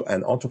kid to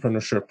an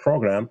entrepreneurship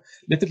program,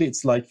 literally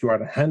it's like you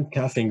are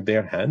handcuffing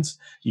their hands,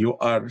 you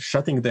are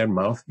shutting their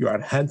mouth, you are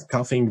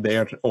handcuffing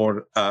their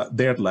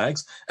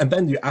legs, and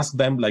then you ask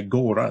them, like,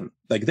 go run.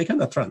 Like, they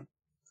cannot run.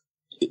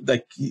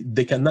 like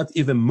they cannot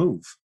even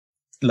move.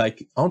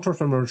 Like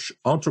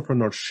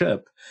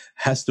entrepreneurship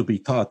has to be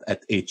taught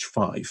at age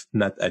 5,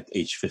 not at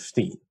age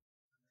 15.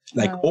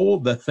 Like all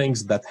the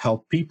things that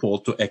help people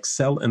to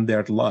excel in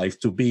their life,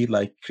 to be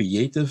like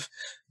creative,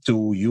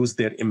 to use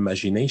their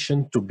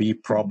imagination, to be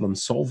problem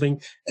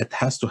solving, it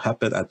has to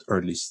happen at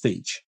early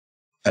stage,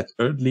 at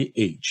early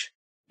age,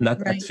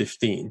 not at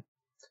 15.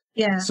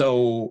 Yeah.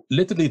 So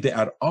literally they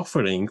are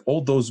offering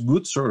all those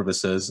good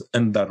services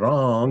in the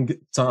wrong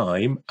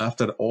time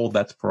after all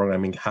that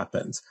programming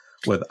happens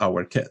with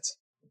our kids.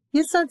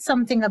 You said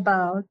something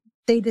about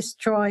they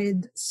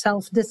destroyed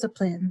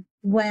self-discipline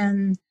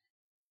when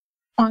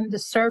on the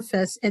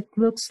surface it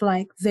looks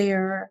like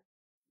they're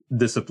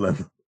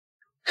discipline.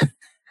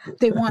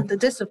 They want the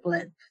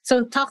discipline.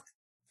 So talk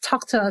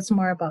to us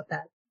more about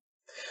that.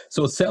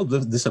 So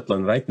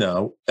self-discipline right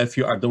now, if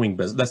you are doing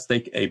business, let's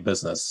take a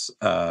business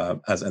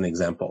as an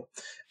example.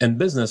 In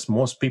business,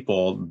 most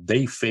people,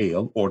 they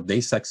fail or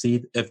they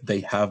succeed if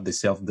they have the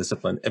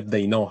self-discipline, if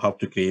they know how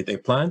to create a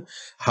plan,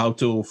 how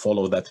to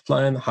follow that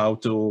plan, how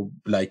to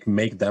like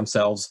make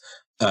themselves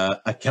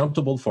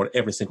accountable for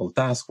every single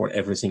task, for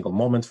every single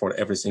moment, for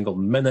every single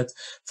minute,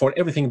 for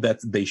everything that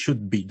they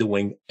should be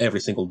doing every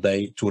single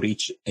day to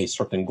reach a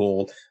certain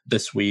goal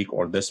this week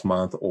or this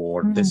month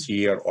or this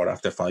year or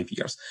after 5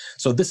 years.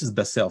 So this is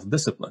the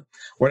self-discipline.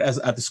 Whereas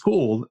at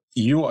school,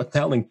 you are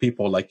telling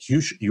people like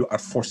you are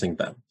forcing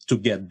them to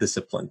get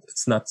disciplined.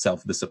 It's not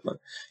self-discipline.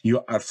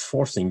 You are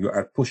forcing, you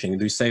are pushing.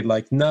 You say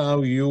like,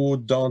 no,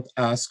 you don't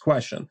ask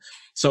question.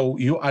 So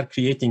you are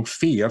creating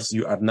fears.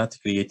 You are not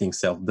creating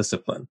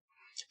self-discipline.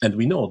 And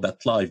we know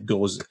that life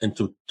goes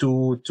into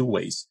two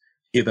ways,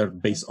 either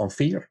based on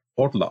fear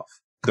or love.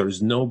 There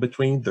is no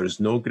between, there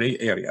is no gray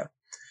area.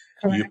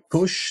 Correct. You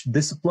push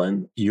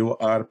discipline, you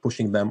are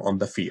pushing them on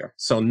the fear.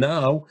 So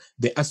now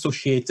they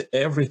associate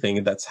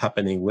everything that's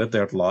happening with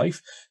their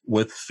life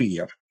with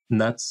fear,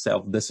 not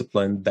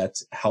self-discipline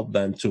that help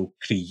them to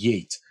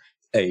create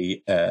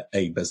a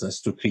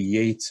business, to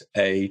create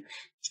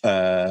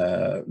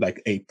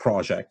like a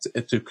project,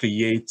 to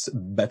create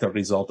better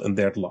result in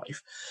their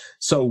life.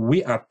 So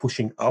we are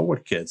pushing our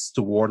kids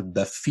toward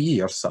the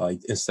fear side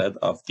instead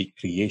of the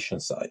creation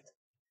side.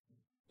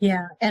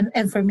 Yeah.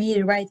 And for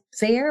me, right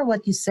there,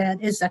 what you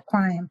said is a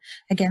crime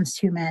against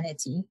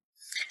humanity.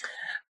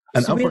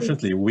 And so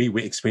unfortunately, really,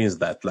 we experienced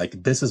that.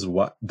 Like,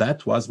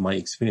 that was my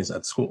experience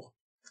at school.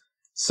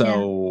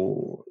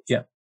 So,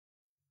 yeah.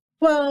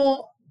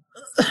 Well,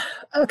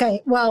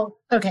 okay.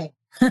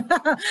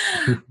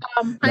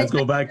 Let's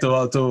go back to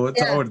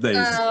our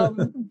days.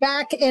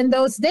 Back in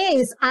those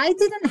days, I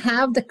didn't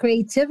have the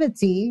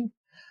creativity.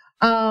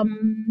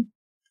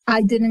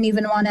 I didn't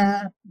even want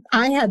to.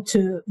 I had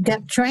to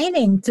get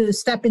training to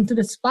step into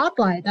the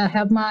spotlight. I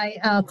have my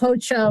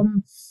coach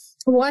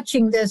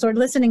watching this or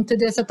listening to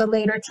this at a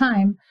later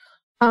time.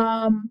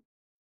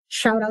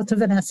 Shout out to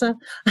Vanessa.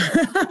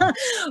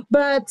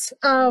 But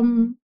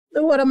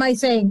what am I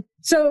saying?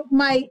 So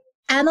my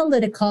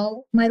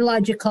analytical, my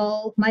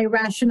logical, my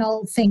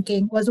rational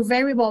thinking was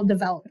very well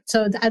developed.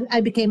 So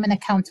I became an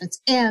accountant.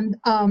 And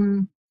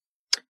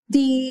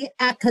the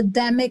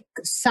academic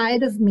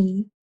side of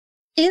me,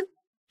 it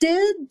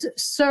did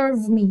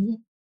serve me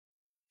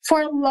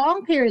for a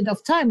long period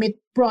of time. It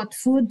brought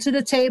food to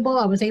the table.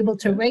 I was able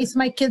to raise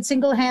my kids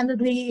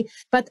single-handedly.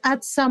 But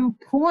at some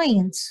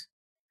point,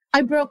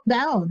 I broke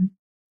down.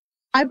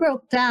 I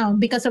broke down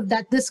because of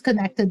that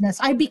disconnectedness.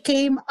 I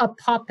became a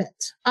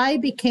puppet. I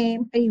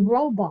became a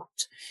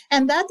robot.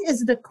 And that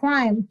is the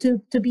crime,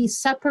 to be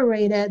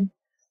separated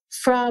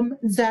from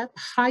that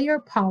higher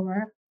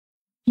power.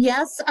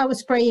 Yes, I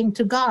was praying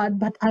to God,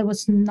 but I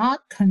was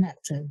not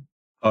connected.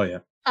 Oh, yeah.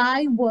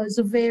 I was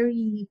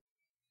very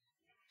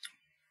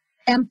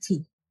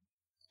empty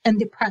and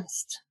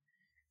depressed,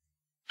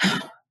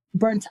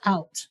 burnt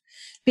out,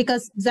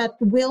 because that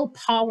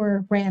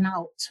willpower ran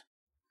out.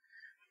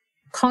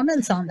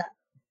 Comments on that?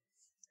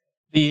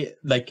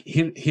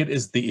 Here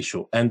is the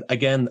issue. And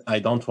again, I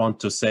don't want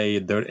to say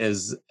there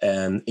is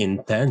an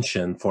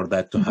intention for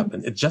that to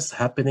happen. It's just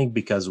happening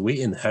because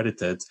we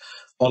inherited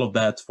all of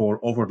that for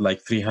over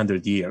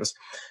 300 years.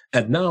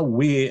 And now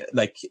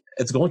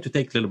it's going to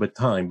take a little bit of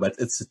time, but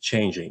it's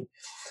changing.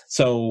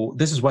 So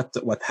this is what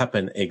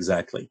happened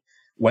exactly.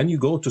 When you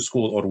go to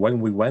school, or when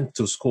we went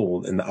to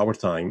school in our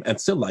time, and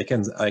still I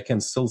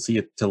can still see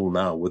it till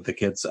now with the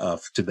kids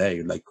of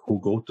today, who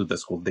go to the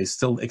school, they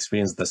still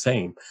experience the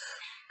same.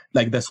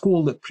 Like, the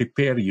school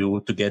prepare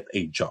you to get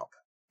a job.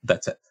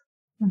 That's it.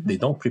 They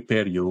don't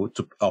prepare you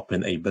to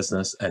open a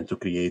business and to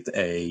create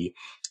a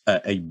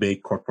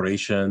big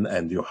corporation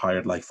and you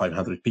hire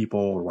 500 people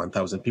or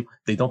 1,000 people.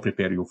 They don't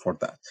prepare you for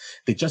that.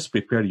 They just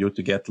prepare you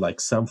to get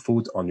some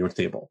food on your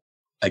table.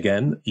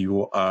 Again,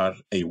 you are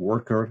a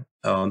worker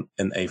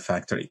in a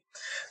factory.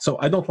 So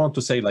I don't want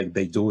to say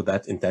they do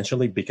that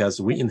intentionally,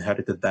 because we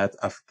inherited that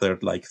after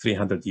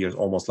 300 years,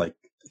 almost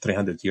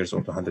 300 years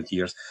or 200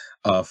 years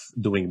of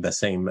doing the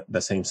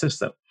same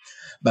system.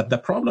 But the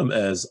problem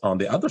is, on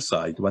the other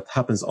side, what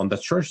happens on the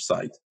church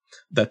side.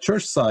 The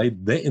church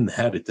side, they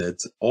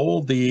inherited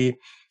all the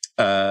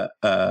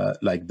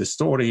like the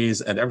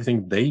stories and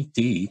everything they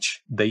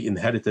teach, they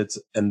inherited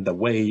in the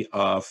way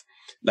of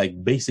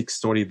like basic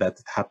story that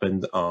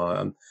happened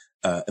on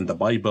in the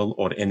Bible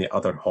or any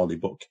other holy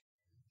book.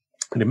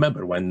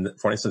 Remember when,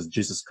 for instance,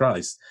 Jesus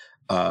Christ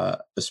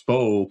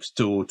spoke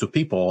to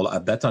people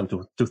at that time,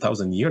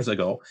 2,000 years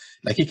ago,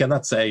 like he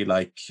cannot say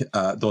like,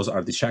 those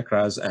are the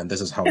chakras and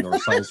this is how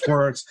neuroscience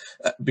works,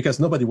 because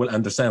nobody will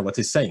understand what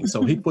he's saying.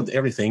 So he put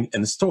everything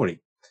in a story.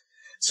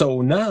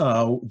 So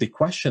now the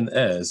question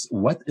is,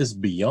 what is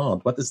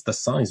the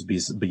science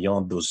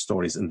beyond those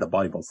stories in the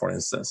Bible, for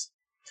instance?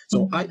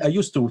 So I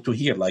used to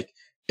hear like,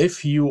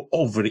 if you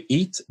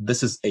overeat,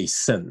 this is a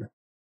sin.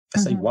 I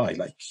say, why?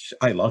 Like,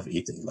 I love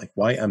eating. Like,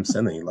 why I'm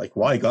sinning? Like,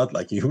 why God,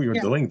 like you're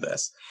doing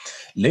this?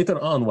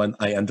 Later on, when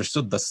I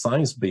understood the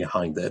science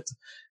behind it,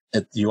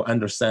 you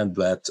understand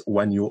that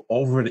when you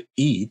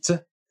overeat,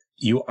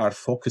 you are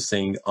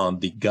focusing on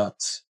the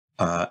gut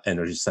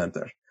energy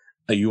center.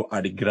 You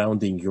are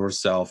grounding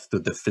yourself to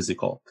the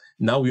physical.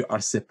 Now you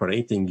are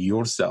separating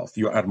yourself.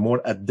 You are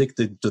more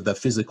addicted to the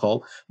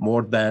physical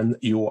more than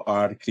you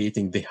are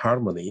creating the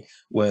harmony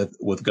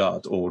with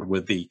God or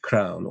with the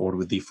crown or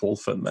with the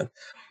fulfillment.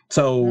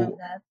 So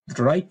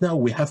right now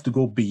we have to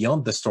go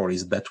beyond the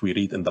stories that we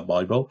read in the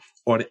Bible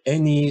or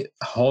any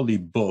holy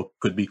book,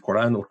 could be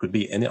Quran or could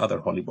be any other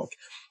holy book.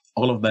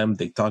 All of them,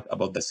 they talk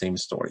about the same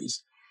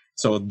stories.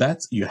 So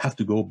that you have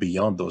to go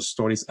beyond those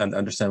stories and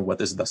understand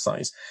what is the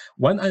science.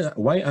 When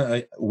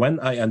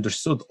I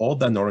understood all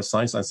the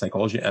neuroscience and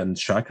psychology and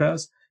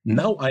chakras,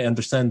 now I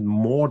understand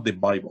more the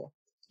Bible.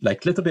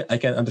 Like literally, I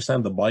can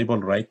understand the Bible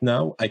right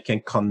now. I can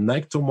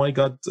connect to my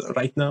God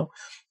right now.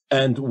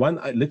 And when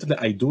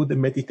I do the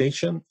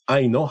meditation,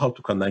 I know how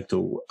to connect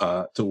to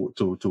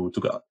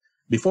God.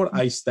 Before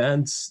I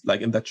stand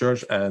like in the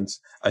church and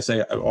I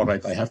say, all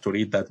right, I have to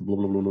read that, blah,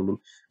 blah, blah, blah, blah.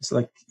 It's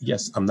like,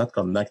 yes, I'm not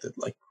connected.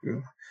 Like,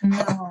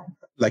 no.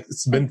 Like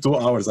it's been 2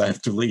 hours, I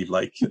have to leave.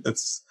 Like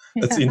it's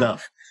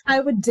enough. I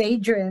would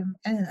daydream.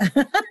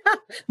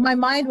 My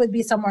mind would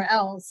be somewhere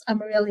else.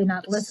 I'm really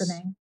not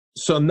listening.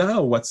 So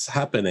now what's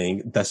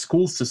happening, the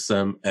school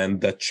system and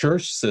the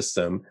church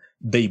system,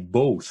 they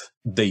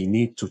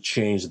need to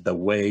change the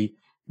way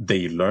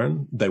they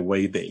learn, the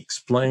way they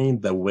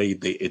explain, the way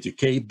they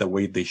educate, the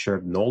way they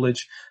share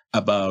knowledge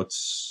about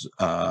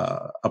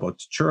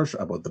church,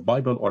 about the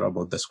Bible, or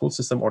about the school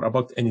system, or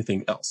about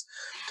anything else.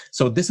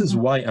 So this is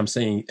why I'm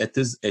saying it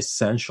is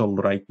essential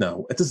right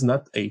now. It is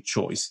not a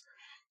choice.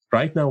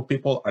 Right now,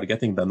 people are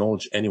getting the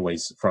knowledge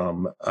anyways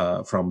from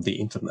the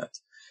internet.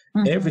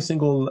 Every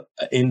single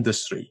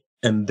industry,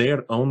 in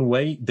their own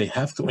way, they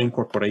have to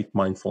incorporate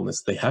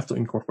mindfulness. They have to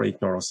incorporate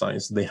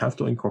neuroscience. They have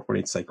to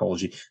incorporate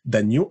psychology,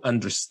 the new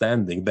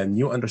understanding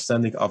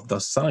of the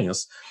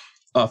science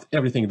of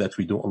everything that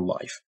we do in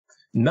life.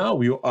 Now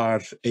you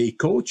are a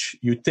coach,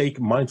 you take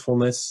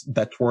mindfulness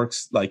that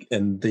works like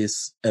in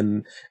this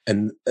and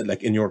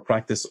like in your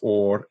practice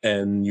or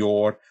in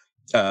your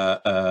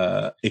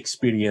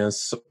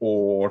experience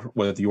or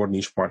with your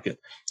niche market.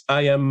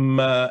 I am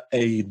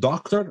a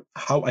doctor,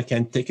 how I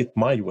can take it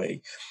my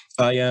way.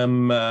 I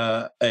am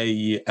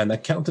an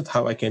accountant,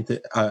 how I can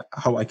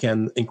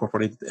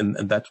incorporate it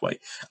in that way.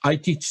 I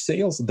teach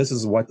sales. This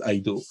is what I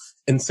do.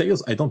 In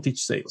sales, I don't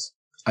teach sales.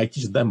 I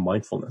teach them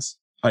mindfulness.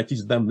 I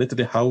teach them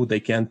literally how they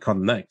can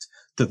connect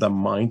to the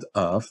mind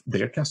of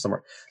their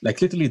customer.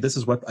 Like literally, this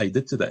is what I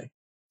did today.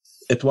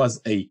 It was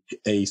a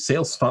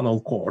sales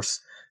funnel course,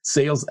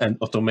 sales and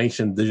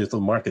automation digital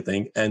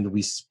marketing, and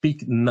we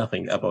speak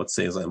nothing about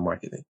sales and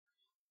marketing.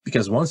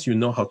 Because once you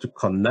know how to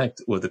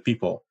connect with the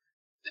people,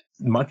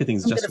 marketing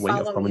is just a way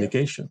of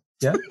communication.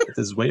 Yeah, it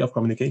is way of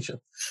communication.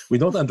 We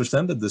don't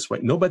understand it this way.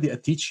 Nobody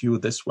teach you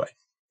this way.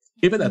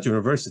 Even at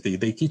university,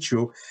 they teach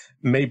you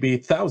maybe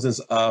thousands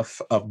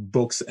of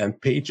books and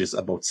pages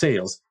about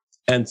sales.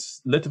 And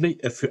literally,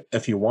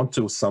 if you want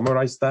to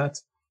summarize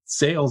that,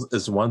 sales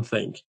is one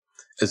thing,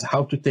 is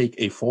how to take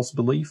a false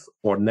belief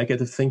or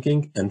negative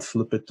thinking and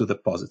flip it to the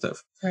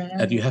positive. Right.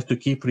 And you have to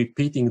keep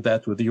repeating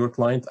that with your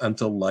client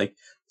until like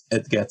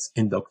it gets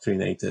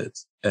indoctrinated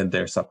in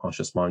their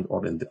subconscious mind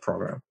or in the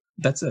program.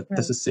 That's it. Right.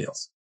 This is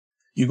sales.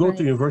 You go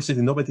to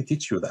university, nobody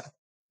teach you that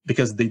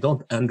because they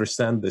don't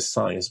understand the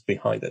science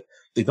behind it.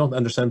 They don't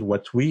understand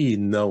what we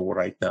know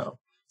right now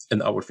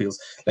in our fields.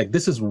 Like,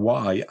 this is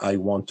why I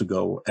want to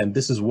go, and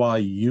this is why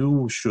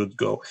you should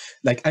go.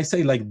 Like I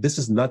say, like, this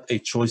is not a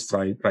choice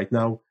right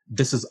now.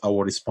 This is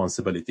our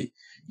responsibility.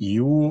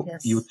 You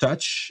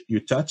touch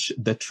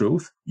the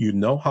truth. You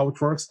know how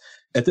it works.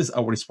 It is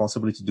our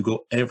responsibility to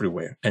go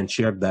everywhere and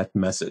share that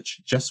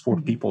message just for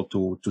people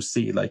to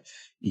see, like,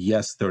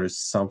 yes, there is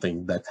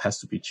something that has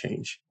to be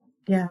changed.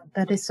 Yeah,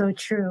 that is so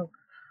true.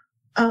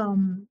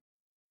 Oh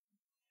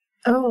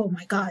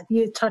my God,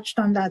 you touched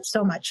on that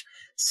so much.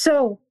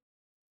 So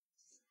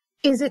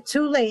is it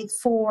too late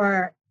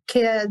for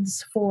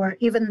kids, for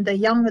even the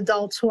young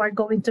adults who are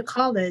going to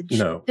college?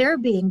 No. They're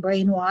being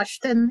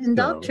brainwashed and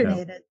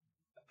indoctrinated.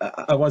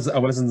 I was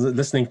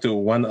listening to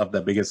one of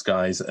the biggest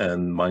guys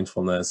in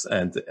mindfulness,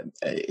 and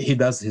he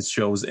does his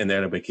shows in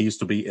Arabic. He used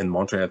to be in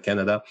Montreal,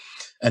 Canada,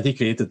 and he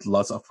created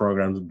lots of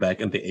programs back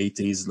in the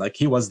 80s. Like,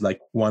 he was like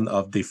one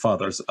of the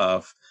fathers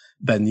of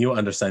the new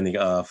understanding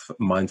of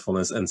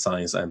mindfulness and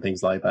science and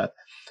things like that.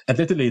 And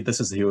literally, this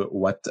is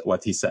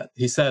what he said.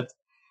 He said,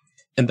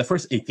 in the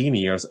first 18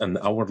 years in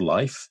our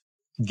life,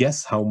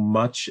 guess how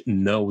much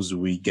no's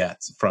we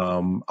get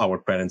from our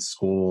parents'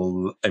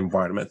 school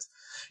environment.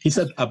 He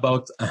said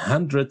about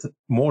 100,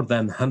 more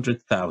than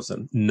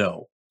 100,000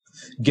 no.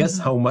 Guess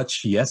how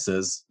much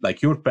yeses,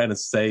 like your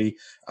parents say,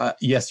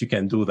 yes, you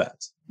can do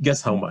that.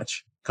 Guess how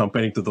much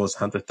comparing to those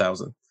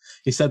 100,000?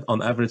 He said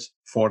on average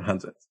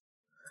 400.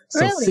 So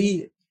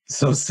Really?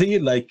 see,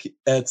 like,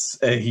 it's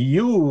a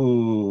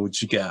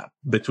huge gap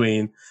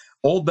between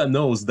all the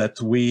no's that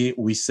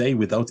we say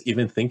without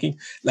even thinking.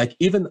 Like,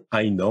 even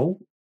I know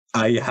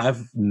I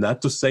have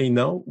not to say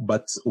no,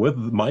 but with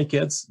my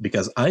kids,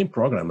 because I'm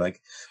programmed,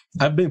 like,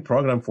 I've been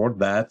programmed for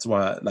that,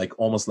 like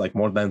almost like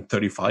more than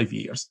 35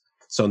 years.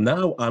 So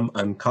now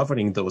I'm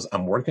covering those.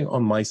 I'm working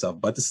on myself,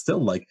 but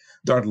still, like,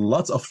 there are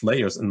lots of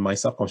layers in my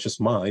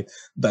subconscious mind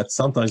that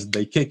sometimes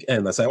they kick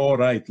in. I say, all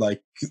right,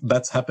 like,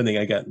 that's happening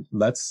again.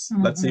 Let's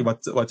see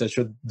what I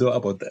should do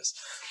about this.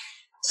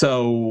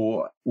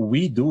 So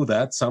we do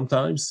that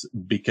sometimes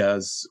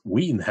because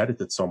we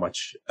inherited so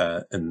much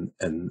in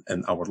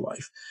our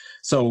life.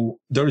 So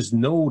there is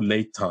no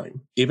late time.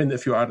 Even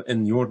if you are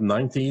in your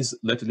 90s,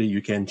 literally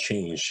you can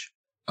change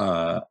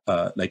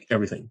like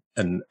everything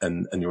in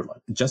your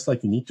life. Just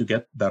like you need to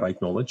get the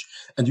right knowledge,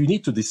 and you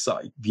need to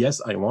decide, yes,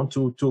 I want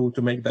to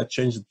make that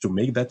change, to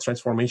make that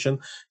transformation,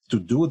 to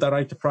do the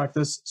right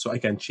practice so I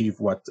can achieve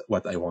what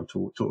I want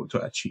to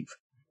achieve.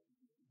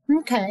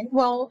 Okay,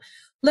 well,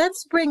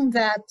 let's bring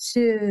that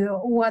to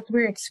what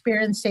we're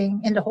experiencing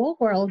in the whole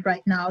world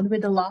right now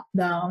with the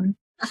lockdown.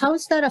 How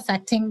is that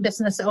affecting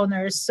business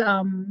owners,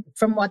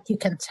 from what you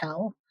can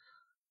tell,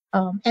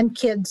 and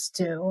kids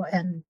too,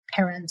 and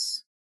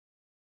parents?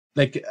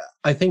 Like,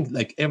 I think,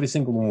 like, every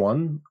single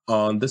one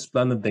on this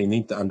planet, they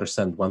need to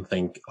understand one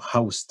thing: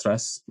 how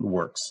stress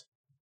works,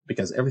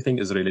 because everything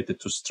is related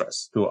to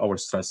stress, to our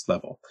stress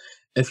level.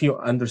 If you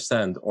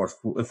understand, or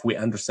if we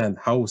understand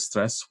how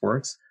stress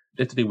works,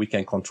 literally we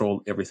can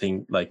control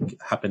everything like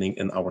happening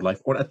in our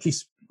life, or at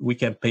least we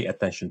can pay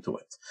attention to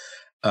it.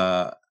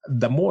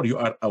 The more you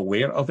are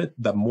aware of it,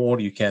 the more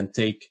you can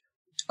take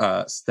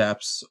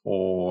steps,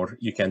 or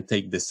you can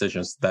take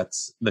decisions that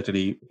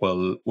literally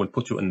will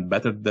put you in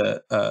better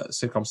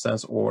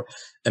circumstance, or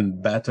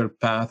in better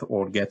path,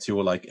 or get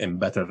you like in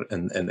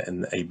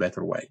a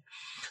better way.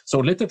 So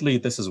literally,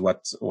 this is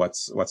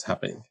what's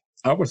happening.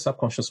 Our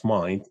subconscious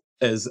mind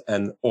is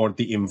or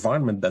the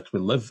environment that we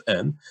live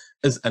in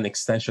is an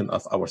extension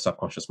of our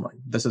subconscious mind.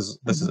 This is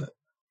it.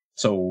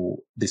 So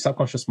the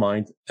subconscious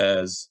mind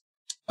is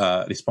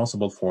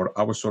responsible for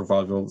our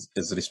survival,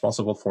 is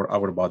responsible for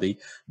our body.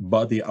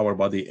 Our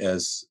body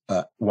is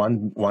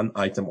one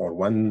item, or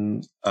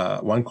one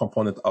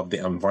component of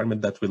the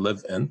environment that we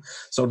live in.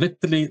 So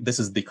literally, this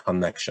is the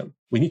connection.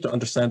 We need to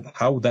understand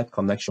how that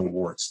connection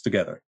works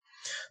together.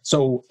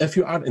 So if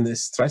you are in a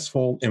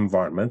stressful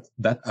environment,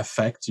 that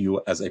affects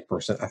you as a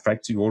person,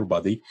 affects your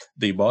body.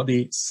 The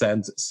body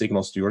sends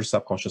signals to your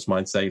subconscious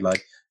mind, say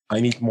like,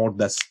 I need more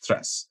that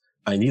stress.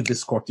 I need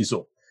this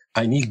cortisol.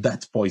 I need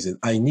that poison.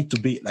 I need to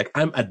be like,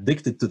 I'm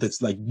addicted to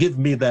this. Like, give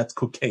me that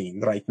cocaine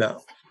right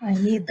now. I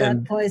need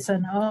that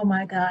poison. Oh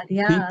my God.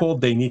 Yeah. People,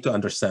 they need to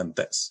understand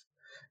this.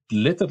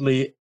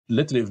 Literally,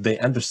 if they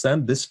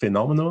understand this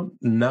phenomenon,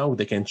 now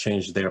they can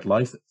change their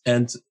life.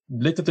 And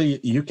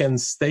literally, you can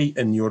stay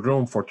in your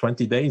room for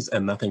 20 days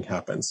and nothing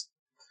happens.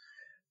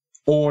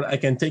 Or I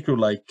can take you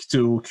like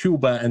to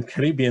Cuba and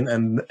Caribbean,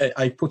 and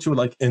I put you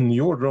like in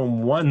your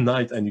room one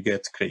night and you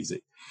get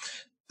crazy.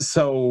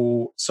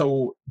 So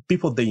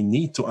people, they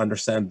need to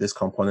understand this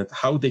component,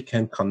 how they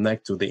can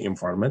connect to the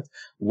environment.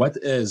 What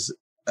is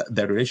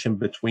the relation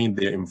between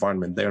their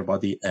environment, their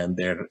body, and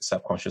their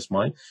subconscious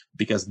mind,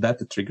 because that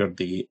trigger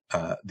the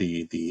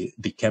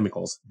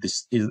chemicals.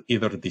 This is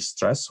either the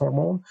stress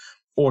hormone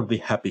or the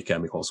happy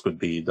chemicals. Could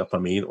be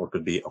dopamine, or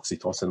could be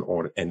oxytocin,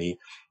 or any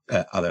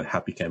other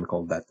happy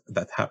chemical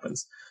that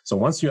happens. So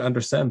once you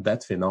understand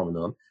that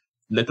phenomenon,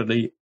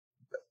 literally,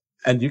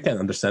 and you can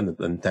understand it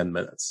in 10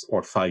 minutes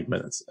or 5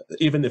 minutes,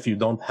 even if you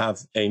don't have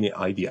any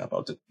idea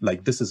about it.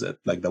 Like, this is it.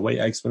 Like, the way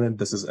I explain it,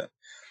 this is it.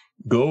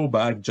 Go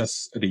back,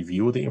 just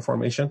review the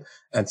information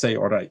and say,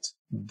 all right,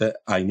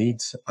 I need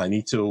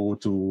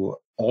to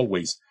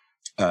always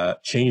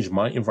change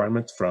my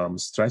environment from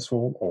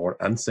stressful or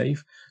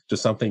unsafe to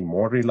something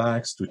more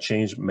relaxed, to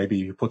change. Maybe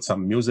you put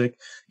some music,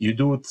 you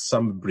do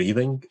some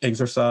breathing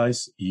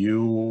exercise,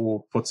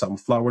 you put some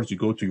flowers, you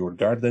go to your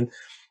garden.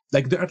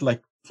 Like, there are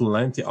like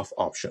plenty of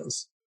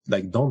options.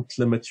 Like, don't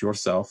limit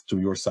yourself to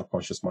your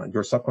subconscious mind.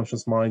 Your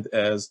subconscious mind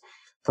is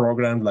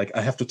programmed like,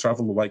 I have to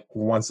travel like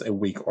once a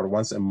week or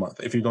once a month.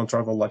 If you don't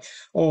travel, like,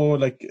 oh,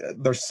 like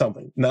there's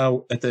something.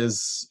 Now it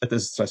is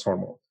stress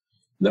hormone.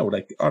 No,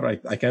 like, all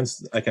right, I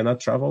cannot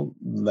travel.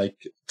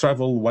 Like,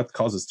 travel, what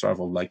causes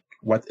travel? Like,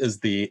 what is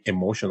the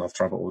emotion of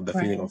travel or the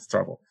feeling of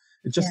travel?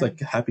 It's just like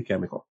a happy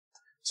chemical.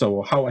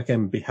 So how I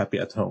can be happy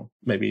at home?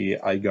 Maybe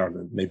I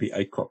garden, maybe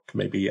I cook,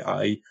 maybe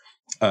I,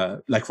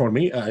 like for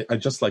me, I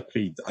just like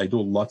read. I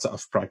do lots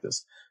of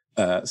practice.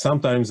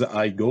 Sometimes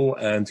I go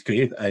and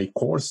create a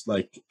course,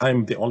 like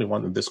I'm the only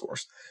one in this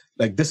course.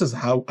 Like, this is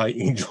how I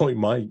enjoy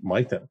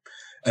my time.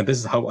 And this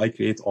is how I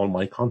create all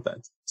my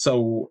content.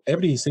 So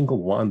every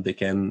single one, they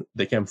can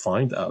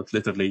find out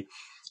literally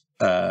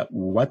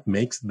what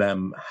makes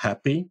them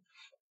happy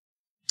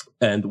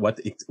and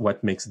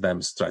what makes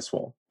them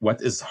stressful,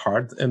 what is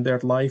hard in their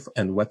life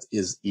and what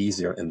is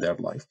easier in their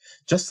life.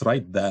 Just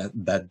write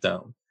that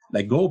down.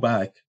 Like, go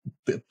back,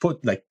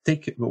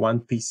 take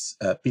one piece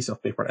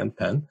of paper and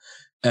pen,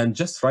 and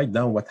just write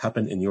down what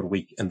happened in your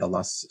week in the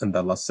last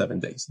 7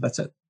 days. That's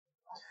it.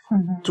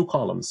 2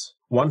 columns,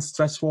 one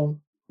stressful,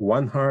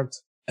 one hard,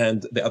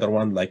 and the other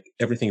one like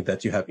everything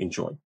that you have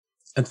enjoyed.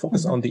 And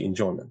focus on the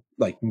enjoyment.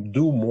 Like,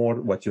 do more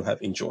what you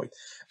have enjoyed,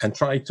 and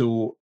try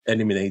to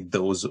eliminate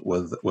those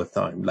with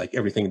time. Like,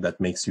 everything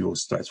that makes you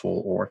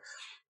stressful or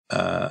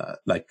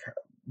like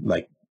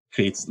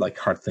creates like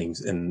hard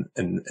things in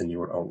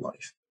your own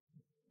life.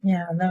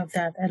 Yeah, I love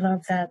that. I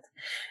love that.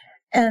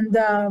 And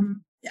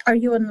are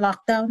you in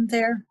lockdown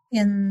there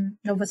in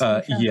Nova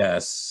Scotia?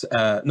 Yes.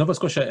 Nova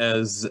Scotia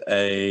is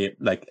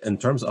in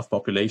terms of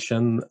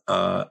population,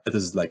 it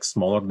is like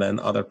smaller than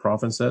other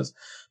provinces,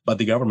 but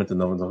the government in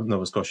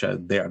Nova Scotia,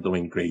 they are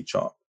doing a great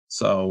job.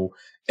 So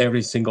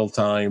every single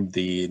time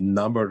the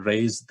number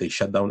raised, they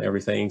shut down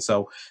everything.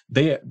 So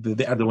they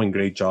are doing a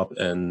great job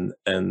in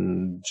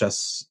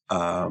just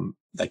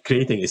like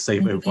creating a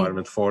safe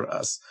environment for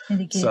us.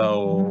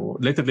 So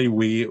literally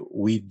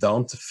we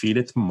don't feel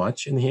it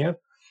much in here.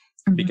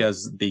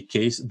 Because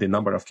the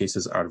number of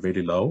cases are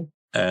very low,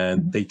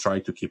 and they try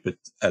to keep it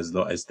as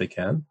low as they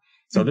can.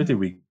 So literally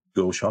we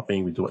go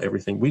shopping, we do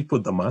everything. We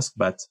put the mask,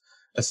 but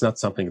it's not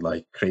something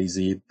like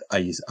crazy.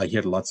 I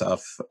hear lots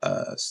of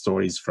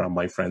stories from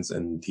my friends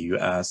in the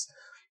US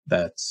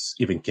that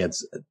even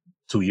kids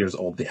 2 years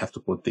old, they have to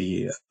put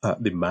the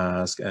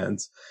mask, and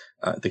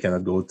they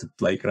cannot go to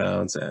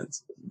playgrounds. And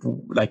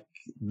like,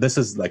 this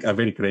is like, I'm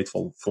very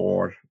grateful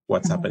for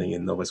what's happening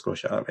in Nova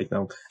Scotia right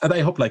now. And I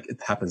hope like it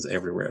happens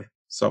everywhere.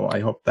 So I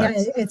hope that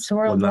it's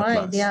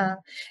worldwide. Yeah.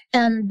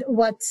 And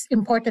what's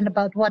important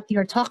about what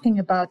you're talking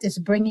about is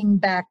bringing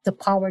back the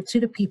power to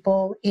the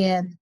people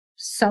in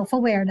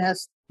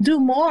self-awareness. Do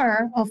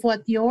more of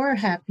what you're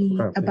happy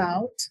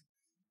about.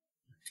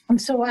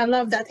 So I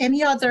love that.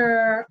 Any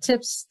other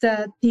tips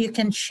that you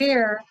can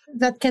share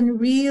that can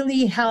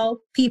really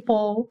help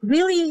people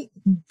really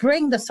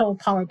bring the soul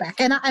power back?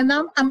 And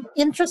I'm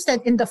interested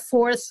in the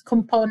 4th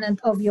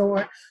component of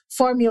your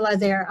formula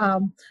there.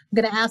 I'm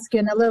going to ask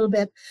you in a little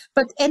bit,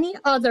 but any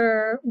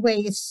other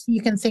ways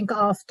you can think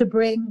of to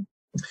bring?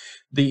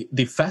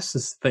 The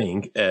fastest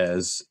thing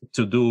is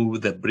to do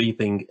the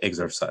breathing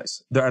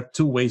exercise. There are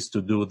 2 ways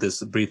to do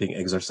this breathing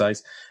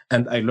exercise,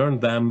 and I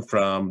learned them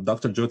from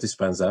Dr. Jyoti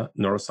Spenza,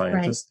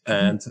 neuroscientist,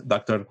 and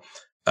Dr.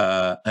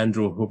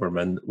 Andrew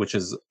Huberman,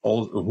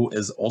 who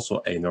is also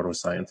a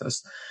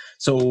neuroscientist.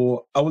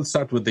 So I will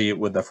start with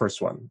the first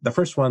one. The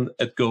first one,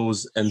 it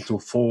goes into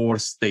 4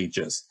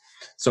 stages.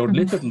 So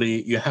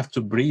literally, you have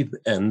to breathe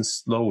in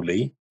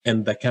slowly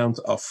in the count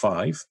of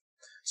 5.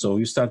 So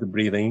you start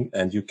breathing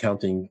and you're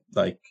counting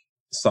like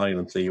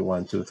silently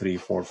 1, 2, 3,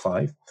 4,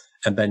 5,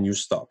 and then you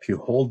stop. You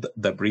hold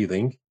the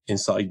breathing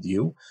inside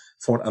you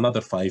for another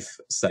 5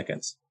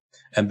 seconds.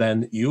 And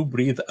then you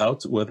breathe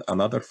out with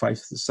another 5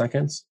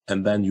 seconds,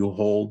 and then you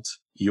hold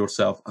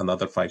yourself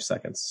another 5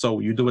 seconds. So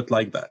you do it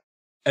like that,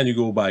 and you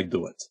go back,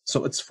 do it.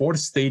 So it's 4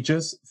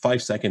 stages,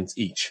 5 seconds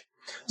each.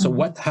 So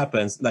what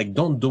happens, like,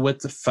 don't do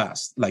it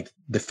fast. Like,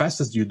 the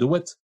fastest you do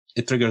it,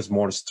 it triggers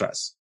more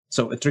stress.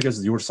 So it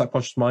triggers your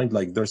subconscious mind,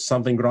 like there's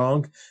something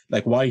wrong,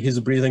 like why he's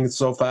breathing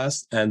so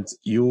fast, and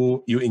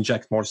you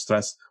inject more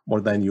stress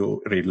more than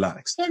you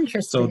relax.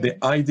 Interesting. So the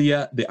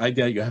idea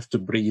you have to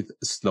breathe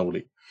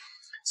slowly.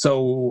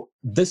 So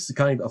this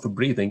kind of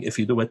breathing, if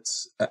you do it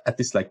at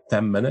least like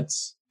 10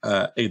 minutes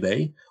a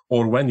day,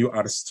 or when you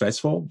are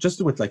stressful, just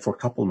do it like for a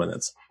couple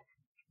minutes.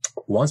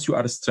 Once you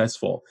are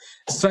stressful,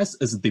 stress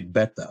is the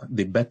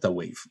beta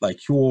wave. Like,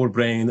 your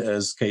brain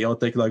is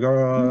chaotic, like,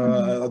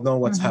 I don't know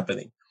what's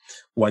happening.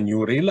 When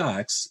you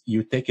relax,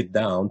 you take it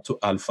down to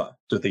alpha,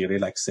 to the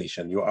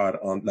relaxation. You are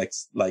on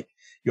like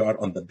you are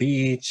on the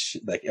beach,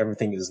 like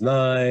everything is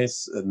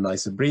nice, a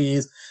nice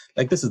breeze.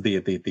 Like, this is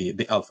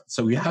the alpha.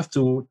 So you have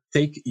to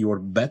take your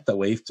beta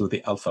wave to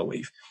the alpha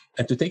wave.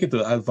 And to take it to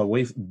the alpha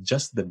wave,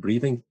 just the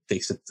breathing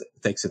takes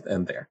it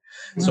in there.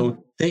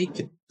 So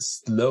take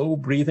slow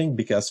breathing,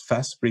 because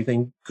fast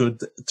breathing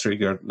could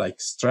trigger like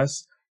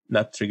stress,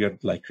 not trigger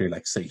like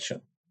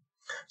relaxation.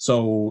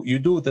 So you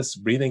do this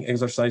breathing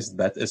exercise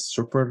that is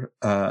super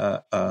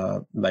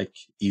like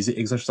easy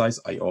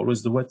exercise. I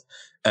always do it,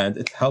 and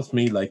it helps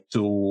me like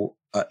to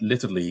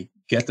literally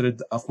get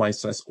rid of my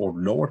stress or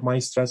lower my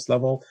stress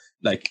level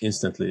like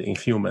instantly in a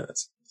few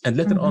minutes. And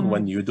later on,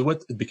 when you do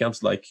it, it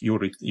becomes like your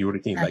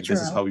routine. Like,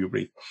 this is how you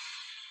breathe.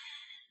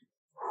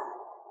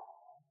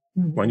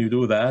 When you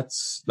do that,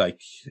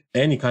 like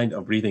any kind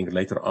of breathing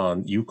later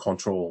on, you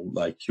control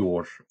like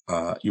your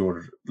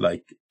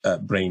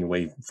brain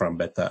wave from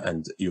beta,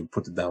 and you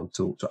put it down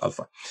to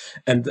alpha.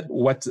 And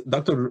what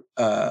Dr.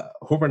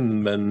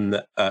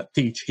 Huberman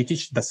he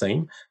teaches the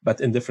same,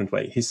 but in different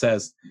way. He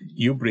says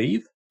you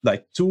breathe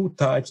like 2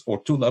 types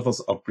or 2 levels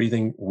of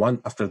breathing,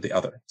 one after the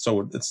other.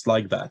 So it's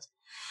like that.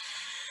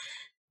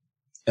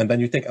 And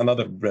then you take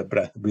another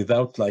breath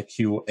without like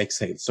you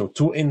exhale. So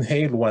 2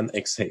 inhale, 1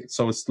 exhale.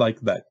 So it's like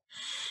that.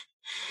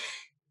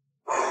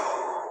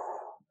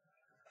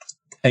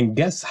 And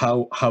guess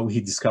how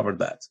he discovered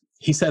that?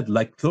 He said,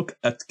 like, look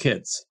at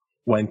kids.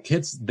 When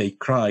kids, they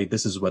cry,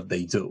 this is what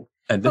they do.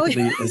 And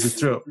literally, is it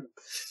true?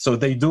 So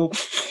they do.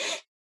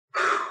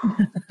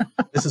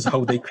 This is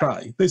how they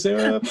cry. They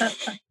say,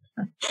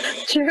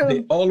 True.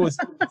 They always,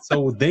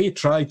 so they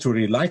try to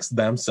relax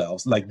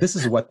themselves. Like, this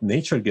is what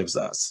nature gives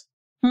us.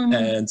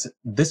 And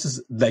this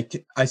is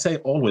like I say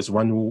always,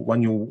 when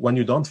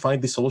you don't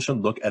find the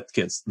solution, look at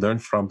kids, learn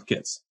from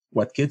kids.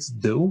 What kids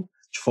do,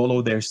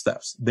 follow their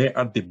steps. They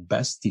are the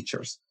best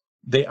teachers.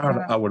 They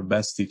are our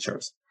best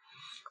teachers.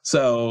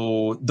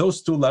 So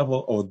those 2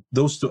 levels or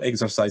those 2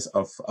 exercises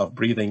of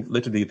breathing,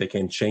 literally they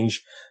can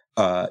change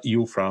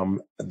you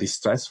from the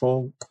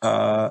stressful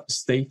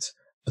state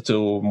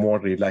to more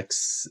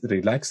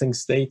relaxing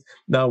state.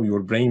 Now your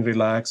brain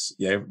relax,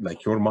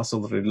 like your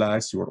muscles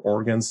relax, your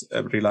organs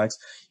relax.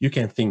 You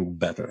can think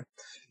better.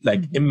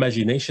 Like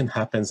imagination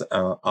happens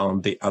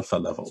on the alpha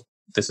level.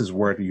 This is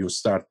where you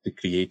start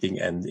creating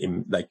and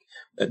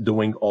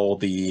doing all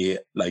the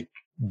like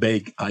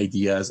big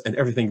ideas, and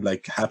everything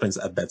like happens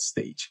at that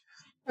stage.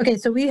 Okay,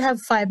 so we have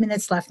 5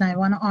 minutes left, and I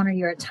want to honor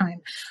your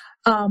time.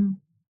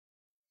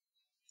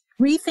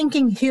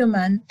 Rethinking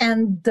Human,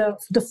 and the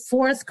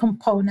 4th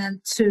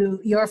component to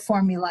your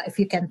formula, if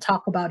you can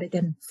talk about it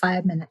in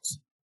 5 minutes.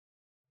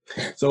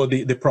 So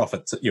the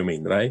prophet, you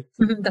mean, right?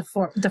 The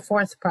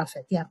 4th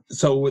prophet, yeah.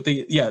 So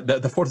the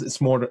 4th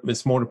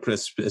is more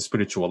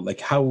spiritual,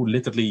 like how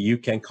literally you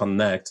can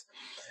connect.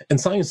 In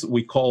science,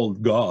 we call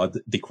God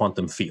the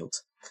quantum field,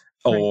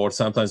 or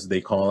sometimes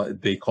they call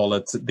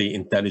it the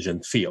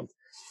intelligent field.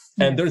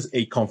 And there's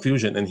a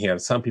confusion in here.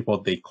 Some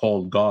people, they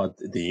call God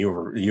the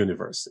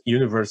universe.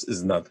 Universe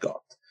is not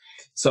God.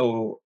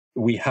 So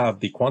we have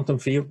the quantum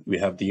field, we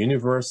have the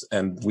universe,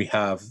 and we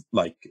have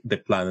like the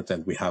planet,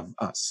 and we have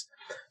us.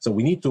 So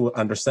we need to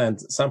understand,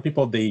 some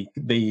people, they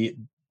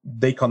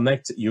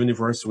connect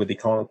universe with the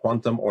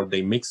quantum, or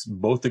they mix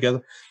both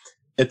together.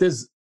 It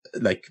is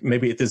like,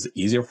 maybe it is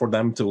easier for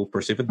them to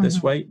perceive it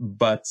this way,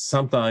 but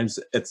sometimes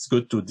it's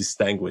good to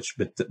distinguish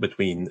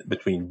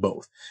between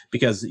both,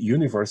 because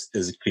universe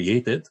is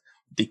created,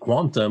 the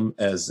quantum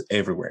is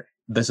everywhere.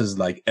 This is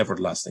like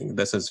everlasting.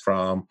 This is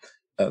from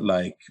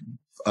like,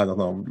 I don't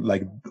know,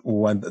 like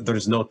when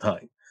there's no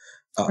time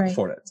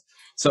for it.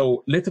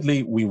 So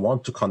literally we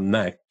want to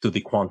connect to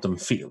the quantum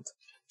field.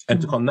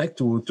 And to connect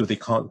to the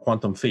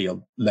quantum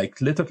field,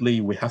 like literally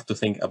we have to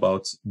think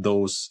about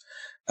those,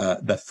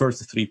 the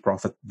first 3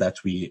 prophet that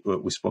we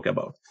spoke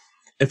about.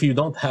 If you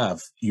don't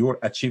have your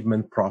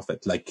achievement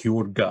prophet, like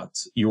your gut,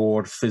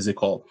 your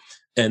physical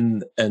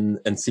in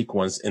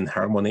sequence, in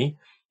harmony,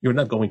 you're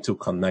not going to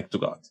connect to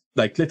God.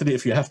 Like literally,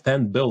 if you have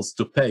 10 bills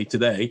to pay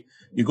today,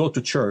 you go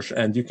to church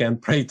and you can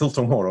pray till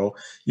tomorrow,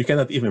 you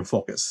cannot even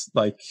focus.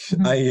 Like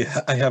I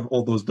have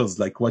all those bills,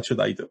 like what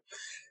should I do?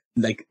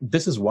 Like,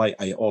 this is why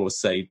I always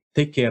say,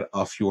 take care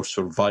of your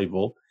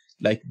survival.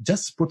 Like,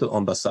 just put it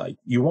on the side.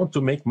 You want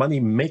to make money,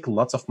 make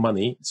lots of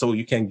money, so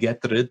you can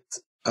get rid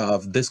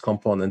of this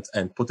component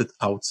and put it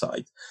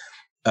outside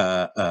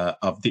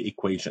of the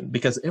equation.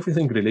 Because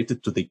everything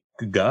related to the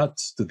gut,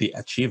 to the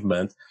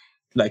achievement,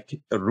 like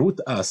root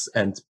us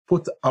and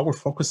put our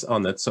focus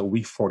on it, so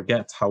we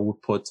forget how we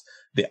put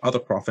the other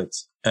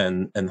prophets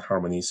in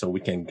harmony, so we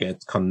can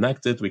get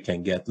connected, we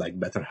can get like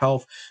better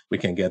health, we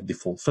can get the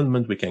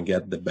fulfillment, we can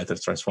get the better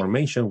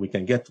transformation, we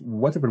can get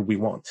whatever we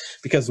want.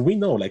 Because we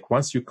know, like,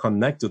 once you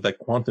connect to the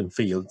quantum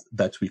field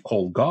that we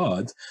call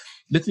God,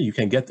 literally you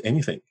can get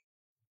anything.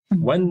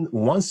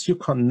 Once you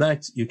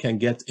connect, you can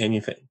get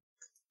anything.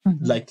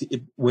 Like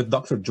with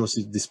Dr.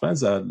 Joseph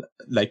Dispenza,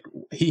 like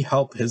he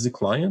helped his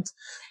client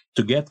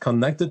to get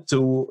connected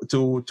to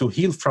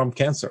heal from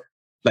cancer.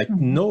 Like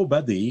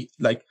nobody,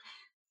 like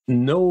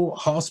no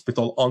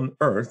hospital on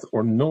earth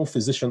or no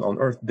physician on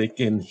earth, they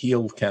can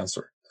heal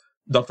cancer.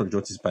 Dr.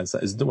 Joseph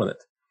Dispenza is doing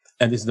it.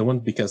 And he's doing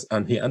it because,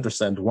 and he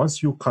understands,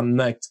 once you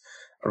connect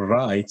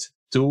right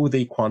to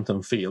the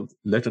quantum field,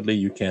 literally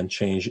you can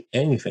change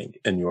anything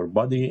in your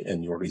body,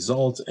 in your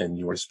results, in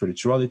your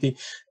spirituality,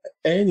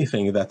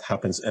 anything that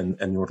happens in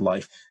your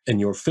life, in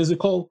your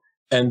physical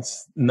and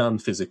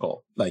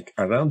non-physical, like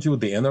around you,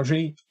 the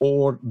energy,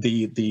 or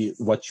the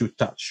what you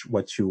touch,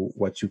 what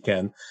you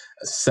can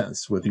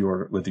sense with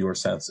your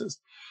senses.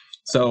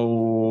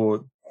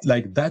 So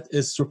like that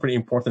is super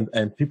important,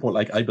 and people,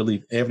 like, I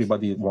believe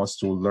everybody wants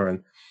to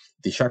learn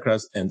the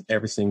chakras, and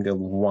every single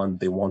one,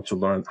 they want to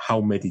learn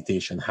how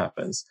meditation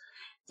happens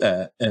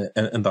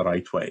in the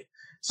right way.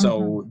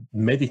 So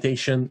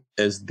meditation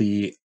is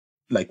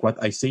like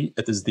what I see,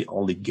 it is the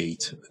only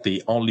gate,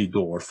 the only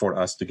door for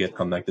us to get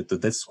connected to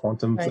this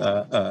quantum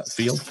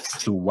field,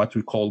 to what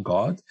we call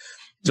God,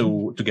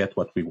 to get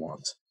what we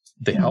want.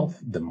 The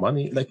health, the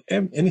money, like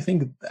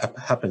anything that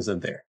happens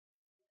in there.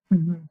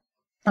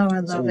 Oh, I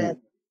love it.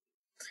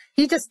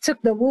 You just took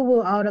the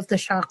woo-woo out of the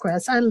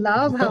chakras. I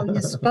love how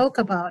you spoke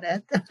about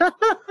it.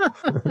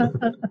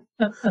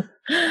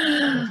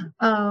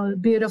 Oh,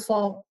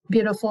 beautiful,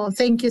 beautiful.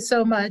 Thank you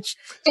so much.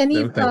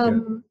 Any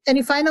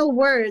final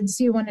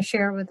words you want to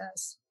share with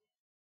us?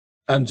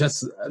 And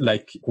just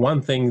like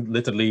one thing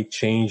literally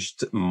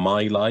changed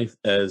my life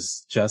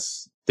is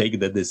just take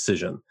the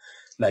decision.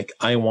 Like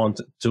I want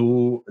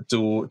to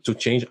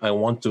change. I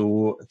want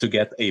to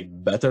get a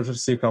better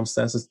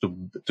circumstances,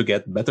 to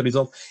get better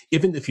results.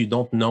 Even if you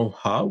don't know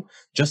how,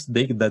 just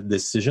take that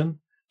decision,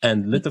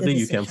 and literally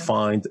you can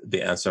find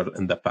the answer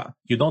in the path.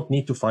 You don't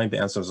need to find the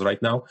answers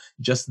right now.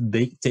 Just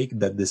take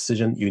that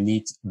decision. You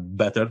need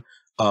better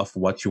of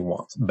what you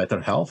want: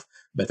 better health,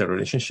 better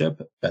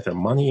relationship, better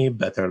money,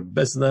 better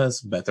business,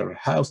 better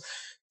house.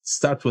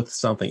 Start with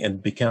something,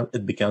 and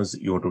it becomes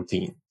your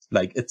routine.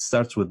 Like it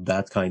starts with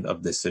that kind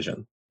of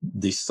decision.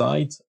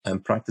 Decide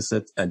and practice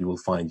it, and you will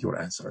find your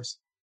answers.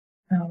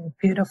 Oh,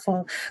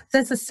 beautiful.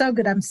 This is so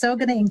good. I'm so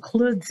going to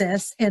include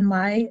this in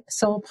my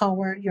Soul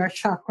Power Your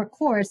Chakra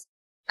course.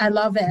 I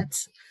love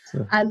it.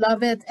 I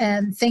love it.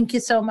 And thank you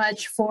so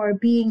much for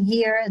being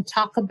here and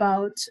talk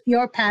about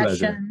your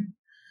passion.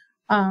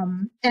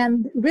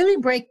 And really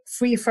break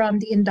free from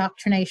the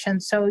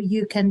indoctrination so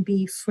you can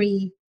be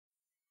free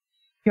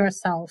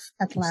yourself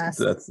at last.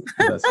 That's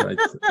right.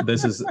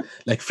 This is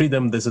like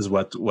freedom. This is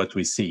what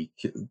we seek.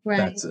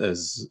 Right. That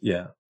is,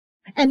 yeah.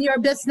 And your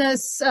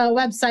business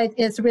website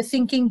is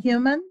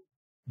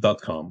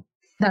rethinkinghuman.com.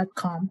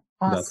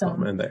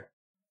 Awesome. In there.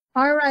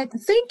 All right.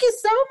 Thank you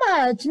so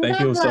much.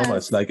 Thank you so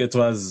much. Like it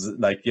was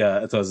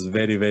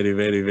very, very,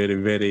 very, very,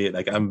 very,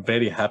 like I'm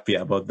very happy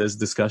about this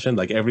discussion.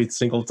 Like every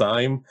single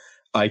time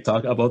I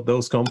talk about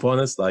those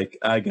components, like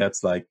I get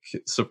like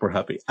super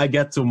happy. I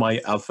get to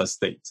my alpha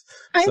state.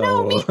 I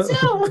know, me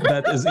too.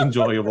 That is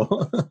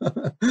enjoyable.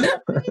 Me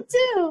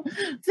too.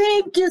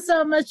 Thank you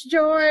so much,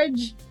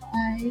 George.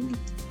 Bye.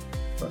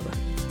 Bye-bye.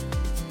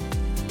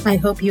 I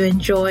hope you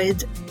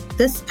enjoyed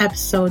this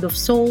episode of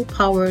Soul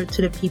Power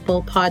to the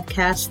People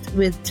podcast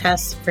with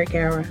Tess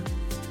Vergara.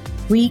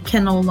 We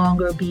can no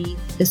longer be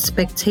the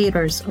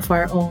spectators of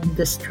our own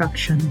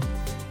destruction.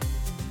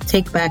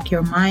 Take back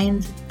your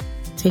mind.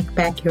 Take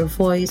back your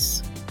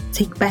voice,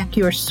 take back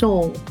your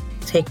soul,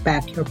 take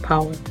back your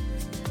power.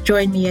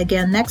 Join me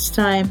again next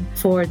time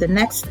for the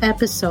next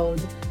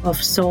episode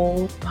of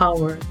Soul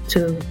Power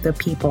to the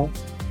People.